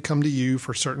I need to come to you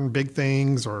for certain big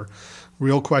things or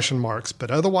real question marks. But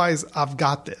otherwise, I've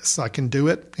got this. I can do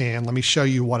it, and let me show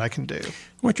you what I can do.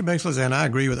 What you're basically saying, I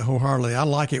agree with it wholeheartedly. I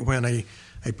like it when a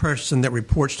person that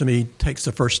reports to me takes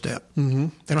the first step. They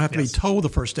don't have to be told the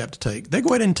first step to take. They go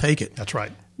ahead and take it. That's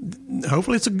right.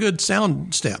 Hopefully it's a good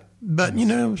sound step. But,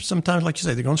 sometimes, like you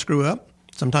say, they're going to screw up.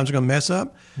 Sometimes they're going to mess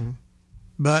up.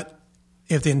 But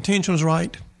if the intention was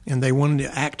right and they wanted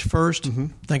to act first,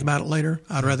 think about it later,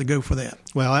 I'd rather go for that.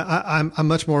 Well, I'm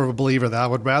much more of a believer that I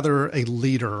would rather a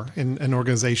leader in an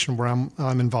organization where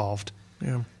I'm involved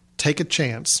take a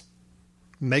chance,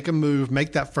 make a move,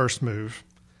 make that first move.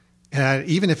 And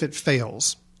even if it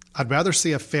fails, I'd rather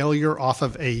see a failure off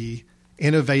of a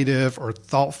innovative or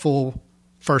thoughtful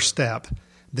first step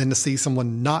than to see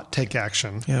someone not take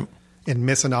action and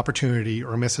miss an opportunity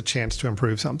or miss a chance to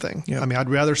improve something. I mean, I'd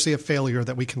rather see a failure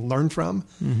that we can learn from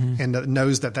and that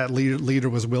knows that leader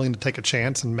was willing to take a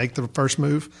chance and make the first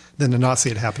move than to not see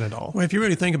it happen at all. Well, if you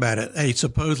really think about it, a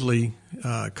supposedly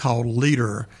called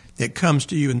leader that comes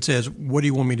to you and says, what do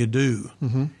you want me to do?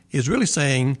 Is really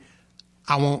saying,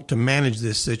 I want to manage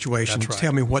this situation. That's right.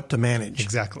 Tell me what to manage.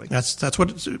 Exactly. That's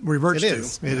what it reverts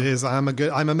to. It is. I'm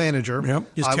a manager.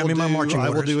 Just tell me my marching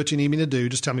orders. I will do what you need me to do.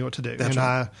 Just tell me what to do. That's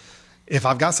right. If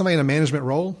I've got somebody in a management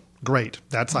role, great.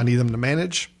 I need them to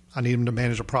manage. I need them to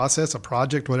manage a process, a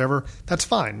project, whatever, that's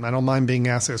fine. I don't mind being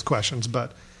asked those questions.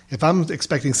 But if I'm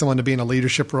expecting someone to be in a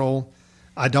leadership role,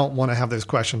 I don't want to have those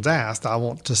questions asked. I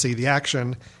want to see the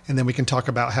action, and then we can talk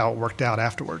about how it worked out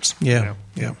afterwards. Yeah.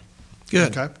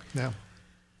 Good. Okay. Yeah.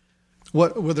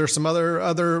 What were there some other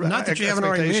not that you haven't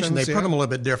already mentioned? They put them a little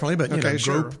bit differently,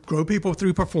 but grow people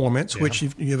through performance, which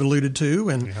you've alluded to,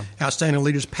 and outstanding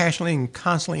leaders passionately and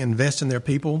constantly invest in their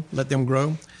people, let them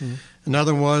grow. Mm-hmm.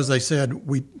 Another one was they said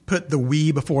we put the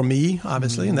we before me,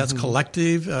 obviously, and that's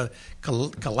collective,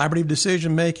 collaborative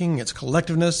decision making. It's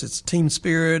collectiveness, it's team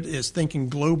spirit, it's thinking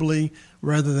globally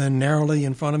rather than narrowly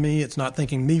in front of me. It's not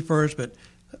thinking me first, but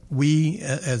we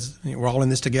as we're all in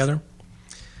this together.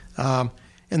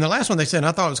 And the last one they said, and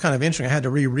I thought it was kind of interesting, I had to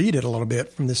reread it a little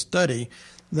bit from this study.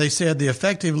 They said the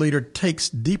effective leader takes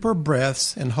deeper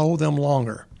breaths and hold them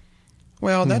longer.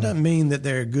 Well, that doesn't mean that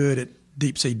they're good at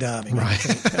deep sea diving. Right.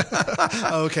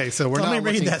 Okay, so we're not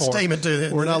looking that statement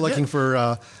to we're not looking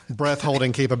for breath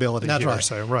holding capability. That's here, right.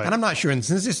 So, right. And I'm not sure, and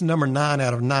since this is number 9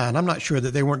 out of 9, I'm not sure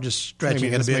that they weren't just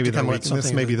stretching it a bit to come up with something.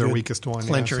 This may be their weakest one.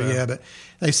 Clincher, but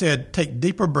they said take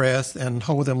deeper breaths and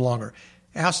hold them longer.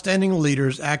 Outstanding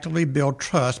leaders actively build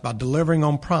trust by delivering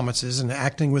on promises and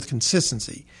acting with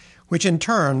consistency, which in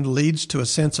turn leads to a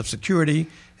sense of security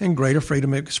and greater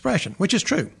freedom of expression, which is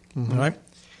true. Mm-hmm. Right?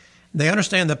 They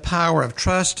understand the power of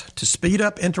trust to speed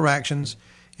up interactions,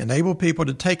 enable people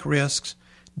to take risks,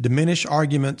 diminish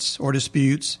arguments or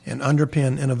disputes, and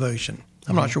underpin innovation.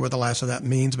 I'm not sure what the last of that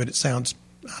means, but it sounds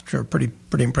pretty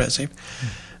impressive.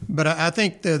 Mm-hmm. But I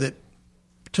think that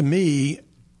to me,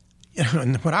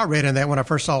 and what I read in that when I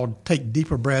first saw take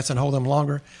deeper breaths and hold them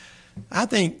longer, I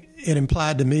think it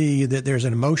implied to me that there's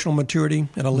an emotional maturity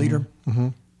in a leader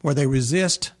where they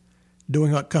resist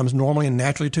doing what comes normally and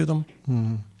naturally to them.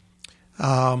 Mm-hmm.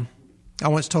 I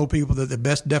once told people that the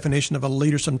best definition of a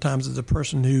leader sometimes is a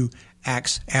person who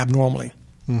acts abnormally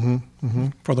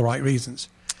for the right reasons.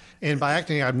 And by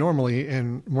acting abnormally,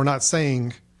 and we're not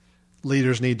saying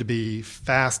leaders need to be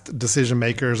fast decision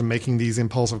makers and making these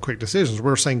impulsive, quick decisions.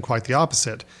 We're saying quite the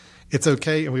opposite. It's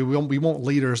okay, and we want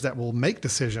leaders that will make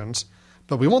decisions,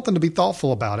 but we want them to be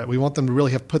thoughtful about it. We want them to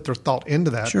really have put their thought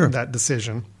into that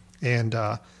decision. And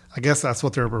I guess that's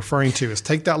what they're referring to, is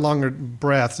take that longer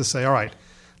breath to say, all right,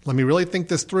 let me really think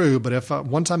this through. But if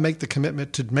once I make the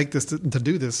commitment to make this to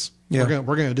do this, we're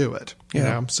going to do it. You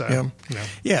know? So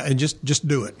and just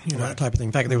do it. That type of thing.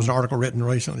 In fact, there was an article written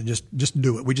recently. Just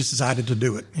do it. We just decided to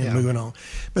do it and moving on.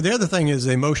 But the other thing is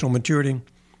the emotional maturity.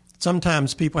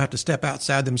 Sometimes people have to step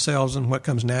outside themselves and what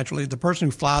comes naturally. The person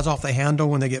who flies off the handle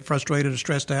when they get frustrated or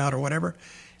stressed out or whatever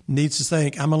needs to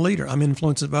think, I'm a leader. I'm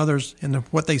influencing of others, and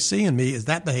what they see in me is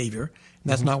that behavior,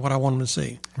 and that's not what I want them to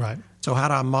see. Right. So how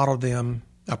do I model them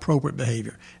appropriate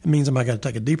behavior? It means I got to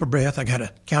take a deeper breath. I got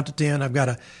to count to 10. I've got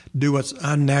to do what's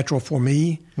unnatural for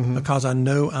me because I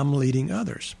know I'm leading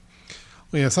others.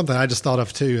 Well, something I just thought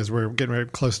of too as we're getting very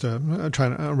close to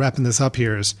trying to wrapping this up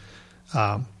here is,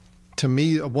 to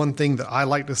me, one thing that I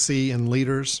like to see in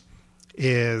leaders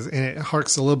is, and it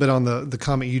harks a little bit on the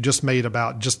comment you just made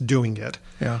about just doing it.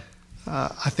 Yeah.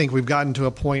 I think we've gotten to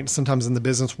a point sometimes in the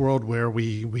business world where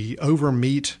we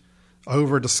over-meet,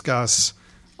 over-discuss,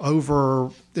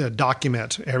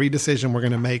 over-document every decision we're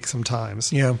going to make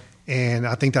sometimes. Yeah. And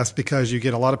I think that's because you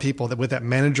get a lot of people that with that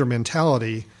manager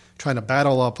mentality trying to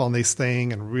battle up on this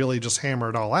thing and really just hammer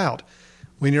it all out.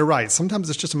 When you're right, sometimes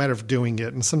it's just a matter of doing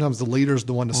it. And sometimes the leader's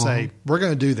the one to say, we're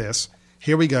going to do this.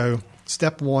 Here we go.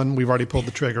 Step 1, we've already pulled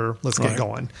the trigger. Let's get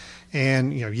going.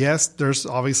 And, yes, there's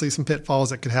obviously some pitfalls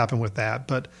that could happen with that.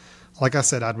 But like I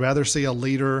said, I'd rather see a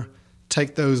leader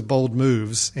take those bold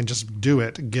moves and just do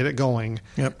it, get it going,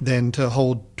 than to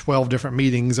hold 12 different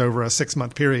meetings over a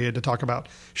 6-month period to talk about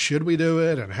should we do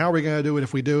it and how are we going to do it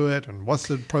if we do it and what's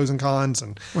the pros and cons.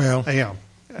 And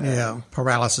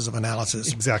paralysis of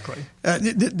analysis. Exactly.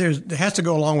 There has to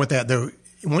go along with that, though.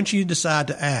 Once you decide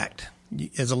to act,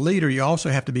 as a leader, you also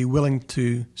have to be willing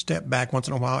to step back once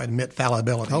in a while and admit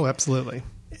fallibility. Oh, absolutely.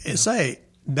 And say,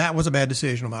 that was a bad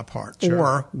decision on my part. Sure.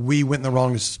 Or we went in the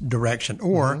wrong direction.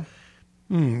 Or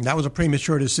that was a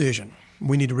premature decision.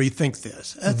 We need to rethink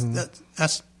this.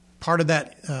 That's part of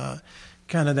that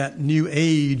kind of that new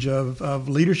age of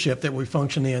leadership that we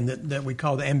function in that we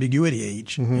call the ambiguity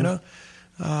age.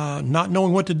 Not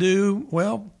knowing what to do.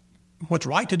 Well, what's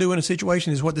right to do in a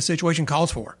situation is what the situation calls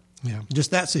for. Yeah. Just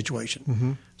that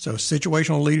situation. So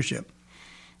situational leadership.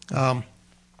 I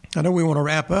know we want to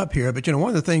wrap up here, but one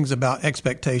of the things about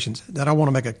expectations that I want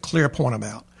to make a clear point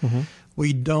about,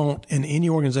 we don't, in any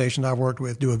organization I've worked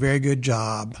with, do a very good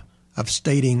job of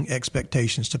stating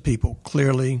expectations to people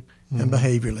clearly and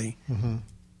behaviorally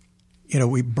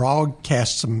we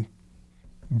broadcast some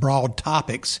broad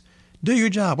topics. Do your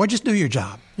job. Well, just do your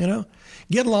job.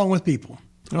 Get along with people.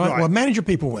 Right. Well, manage your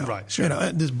people well. Right. Sure.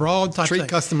 This broad type Treat thing.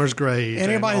 customers great. And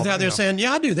everybody's out there saying,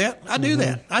 "Yeah, I do that. I do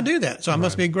that. I do that. So I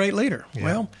must be a great leader." Yeah.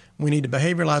 Well, we need to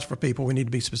behavioralize for people. We need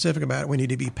to be specific about it. We need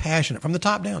to be passionate from the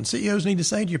top down. CEOs need to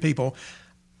say to your people,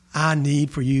 "I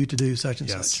need for you to do such and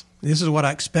such. This is what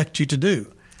I expect you to do.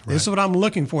 Right. This is what I'm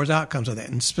looking for as outcomes of that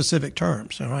in specific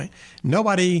terms." All right.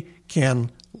 Nobody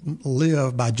can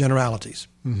live by generalities.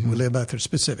 We live by their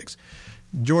specifics.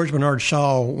 George Bernard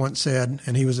Shaw once said,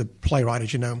 and he was a playwright,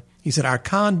 as you know, he said, "Our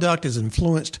conduct is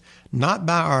influenced not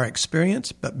by our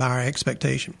experience, but by our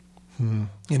expectation." And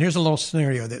here's a little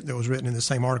scenario that was written in the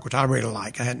same article, which I really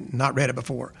like. I had not read it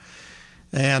before.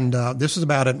 And this is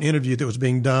about an interview that was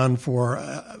being done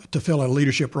to fill a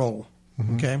leadership role,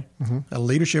 okay? A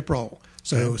leadership role.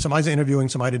 So somebody's interviewing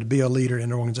somebody to be a leader in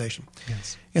an organization.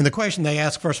 Yes. And the question they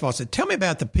asked, first of all, said, "Tell me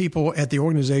about the people at the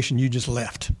organization you just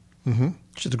left,"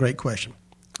 which is a great question.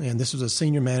 And this was a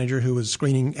senior manager who was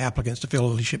screening applicants to fill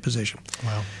a leadership position.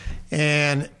 Wow.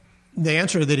 And the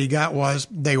answer that he got was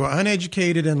they were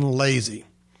uneducated and lazy.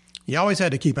 You always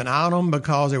had to keep an eye on them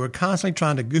because they were constantly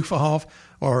trying to goof off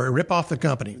or rip off the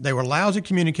company. They were lousy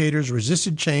communicators,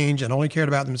 resisted change, and only cared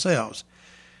about themselves.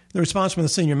 The response from the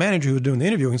senior manager who was doing the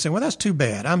interviewing said, "Well, that's too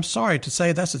bad. I'm sorry to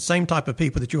say that's the same type of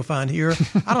people that you'll find here.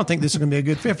 I don't think this is going to be a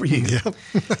good fit for you."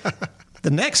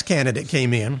 The next candidate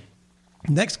came in,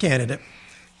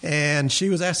 and she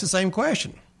was asked the same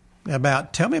question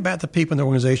about, "Tell me about the people in the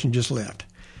organization you just left."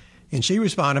 And she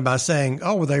responded by saying,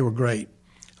 "Oh, well, they were great.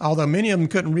 Although many of them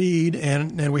couldn't read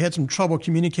and we had some trouble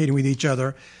communicating with each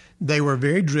other, they were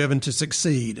very driven to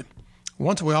succeed.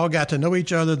 Once we all got to know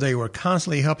each other, they were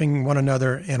constantly helping one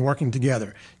another and working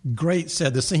together." "Great,"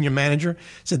 said the senior manager.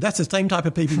 Said, "That's the same type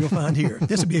of people you'll find here.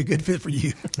 This would be a good fit for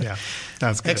you." Yeah,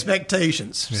 that's good.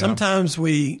 Expectations. Yeah. Sometimes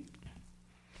we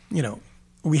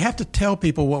have to tell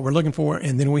people what we're looking for,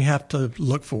 and then we have to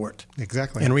look for it.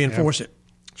 Exactly. And reinforce it.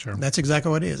 Sure. That's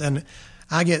exactly what it is. And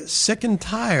I get sick and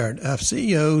tired of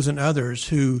CEOs and others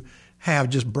who have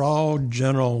just broad,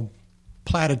 general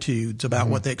platitudes about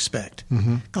what they expect,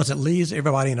 because it leaves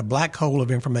everybody in a black hole of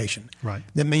information. Right.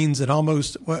 That means that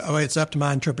almost, well, it's up to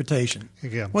my interpretation.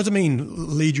 Yeah. What does it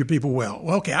mean, lead your people well?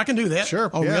 Well, okay, I can do that.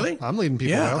 Sure. Oh, yeah. really? I'm leading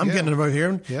people well. I'm getting over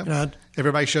here. Yeah.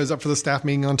 Everybody shows up for the staff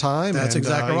meeting on time. That's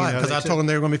exactly right, because I told them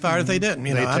they were going to be fired if they didn't.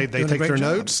 They take their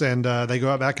notes and they go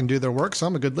out back and do their work, so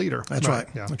I'm a good leader. That's right.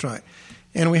 Yeah. That's right.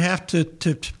 And we have to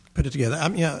put it together.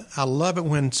 I love it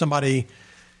when somebody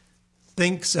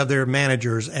thinks of their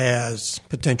managers as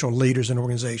potential leaders in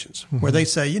organizations, where they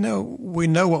say, we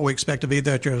know what we expect to be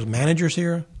there as managers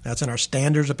here. That's in our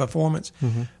standards of performance.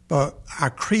 But our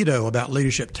credo about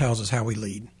leadership tells us how we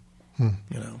lead.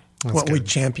 What we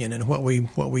champion and what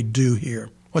we do here.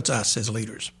 What's us as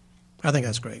leaders? I think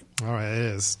that's great. All right, it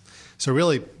is. So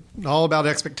really all about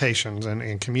expectations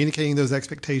and communicating those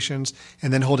expectations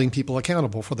and then holding people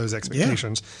accountable for those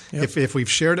expectations. Yeah. Yep. If we've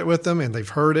shared it with them and they've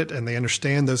heard it and they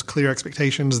understand those clear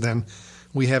expectations, then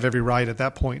we have every right at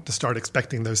that point to start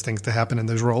expecting those things to happen in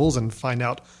those roles and find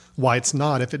out why it's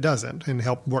not if it doesn't, and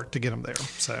help work to get them there.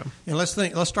 So, and let's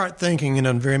start thinking in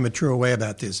a very mature way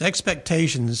about this.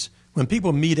 Expectations, when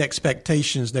people meet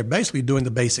expectations, they're basically doing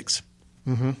the basics.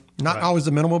 Not always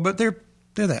the minimal, but they're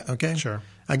that, okay? Sure.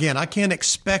 Again, I can't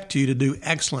expect you to do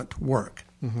excellent work.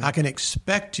 I can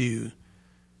expect you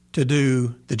to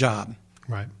do the job,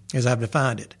 right, as I've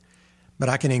defined it. But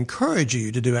I can encourage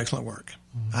you to do excellent work.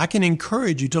 I can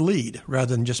encourage you to lead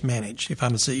rather than just manage if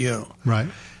I'm a CEO. Right.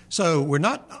 So we're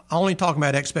not only talking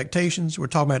about expectations, we're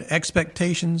talking about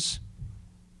expectations,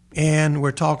 and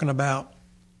we're talking about,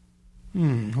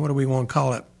 what do we want to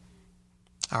call it?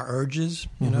 Our urges,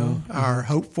 our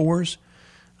hope fors.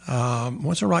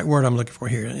 What's the right word I'm looking for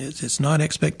here? It's not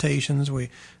expectations. We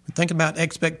think about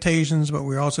expectations, but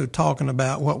we're also talking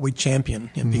about what we champion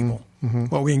in people,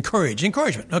 what we encourage.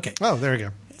 Encouragement. Okay. Oh, there you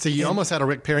go. So you almost had a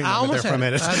Rick Perry moment there for a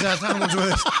minute.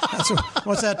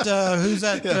 What's that? Who's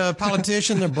that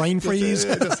politician? The brain freeze?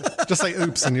 Just say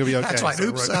oops and you'll be okay. That's right.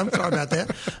 Oops. Right. I'm sorry about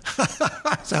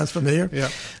that. Sounds familiar. Yeah.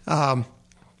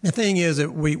 The thing is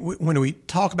that when we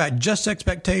talk about just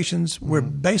expectations, we're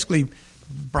basically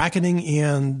bracketing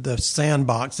in the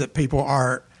sandbox that people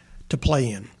are to play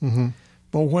in.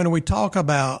 But when we talk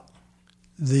about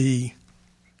the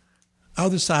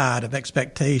other side of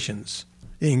expectations,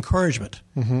 the encouragement,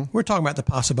 we're talking about the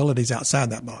possibilities outside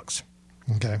that box.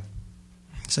 Okay.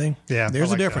 See? Yeah.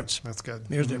 There's a difference. That's good.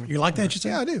 There's a difference. You like that, you said?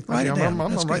 Yeah, I do. Write it down.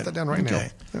 I'm going to write that down right now.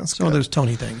 That's some of those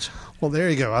Tony things. Well, there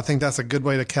you go. I think that's a good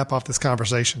way to cap off this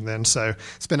conversation then. So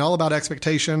it's been all about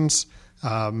expectations,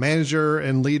 manager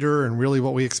and leader, and really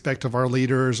what we expect of our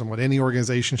leaders and what any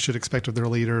organization should expect of their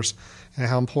leaders, and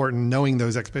how important knowing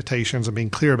those expectations and being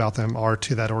clear about them are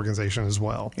to that organization as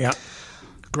well. Yeah.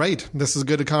 Great. This is a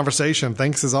good conversation.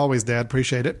 Thanks as always, Dad.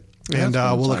 Appreciate it. Yeah, and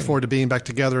we'll look forward to being back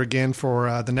together again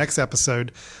for the next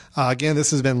episode. Again,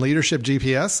 this has been Leadership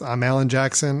GPS. I'm Alan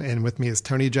Jackson, and with me is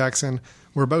Tony Jackson.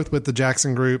 We're both with the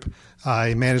Jackson Group,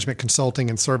 a management consulting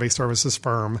and survey services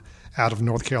firm out of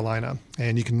North Carolina.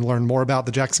 And you can learn more about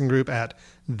the Jackson Group at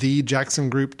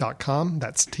thejacksongroup.com.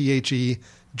 That's THE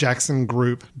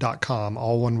jacksongroup.com,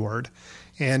 all one word.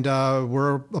 And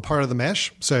we're a part of the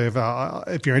Mesh. So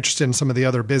if you're interested in some of the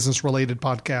other business-related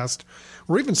podcasts,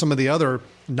 or even some of the other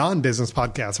non-business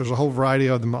podcasts, there's a whole variety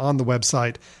of them on the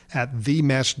website at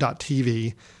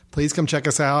themesh.tv. Please come check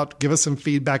us out. Give us some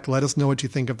feedback. Let us know what you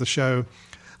think of the show.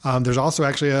 There's also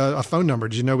actually a phone number.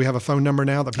 Did you know we have a phone number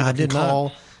now that people can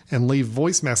call and leave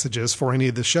voice messages for any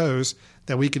of the shows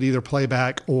that we could either play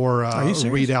back or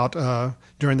read out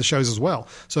during the shows as well.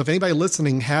 So if anybody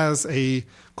listening has a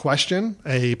question,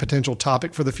 a potential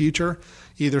topic for the future,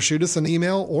 either shoot us an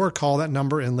email or call that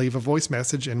number and leave a voice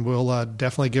message, and we'll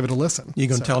definitely give it a listen. You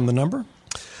going to tell them the number?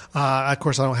 Of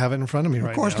course, I don't have it in front of me right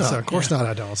now. Of course not. So of course not,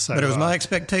 I don't. So, but it was my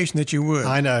expectation that you would.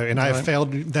 I know, and I have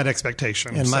failed that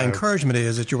expectation. And my encouragement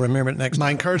is that you'll remember it next time.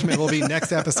 My encouragement will be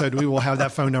next episode, we will have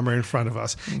that phone number in front of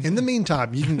us. In the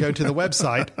meantime, you can go to the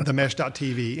website,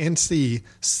 themesh.tv, and see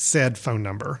said phone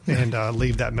number and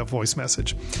leave that voice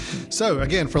message. So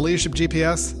again, for Leadership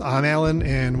GPS, I'm Alan,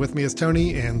 and with me is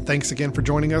Tony, and thanks again for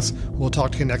joining us. We'll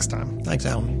talk to you next time. Thanks,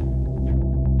 Alan.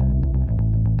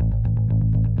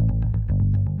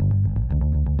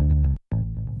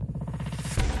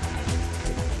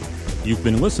 You've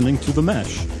been listening to The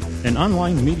Mesh, an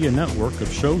online media network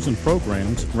of shows and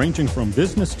programs ranging from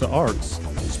business to arts,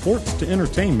 sports to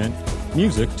entertainment,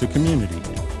 music to community.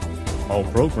 All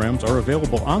programs are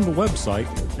available on the website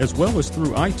as well as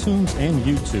through iTunes and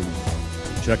YouTube.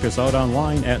 Check us out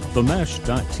online at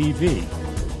themesh.tv.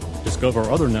 Discover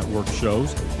other network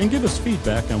shows and give us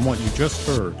feedback on what you just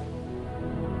heard.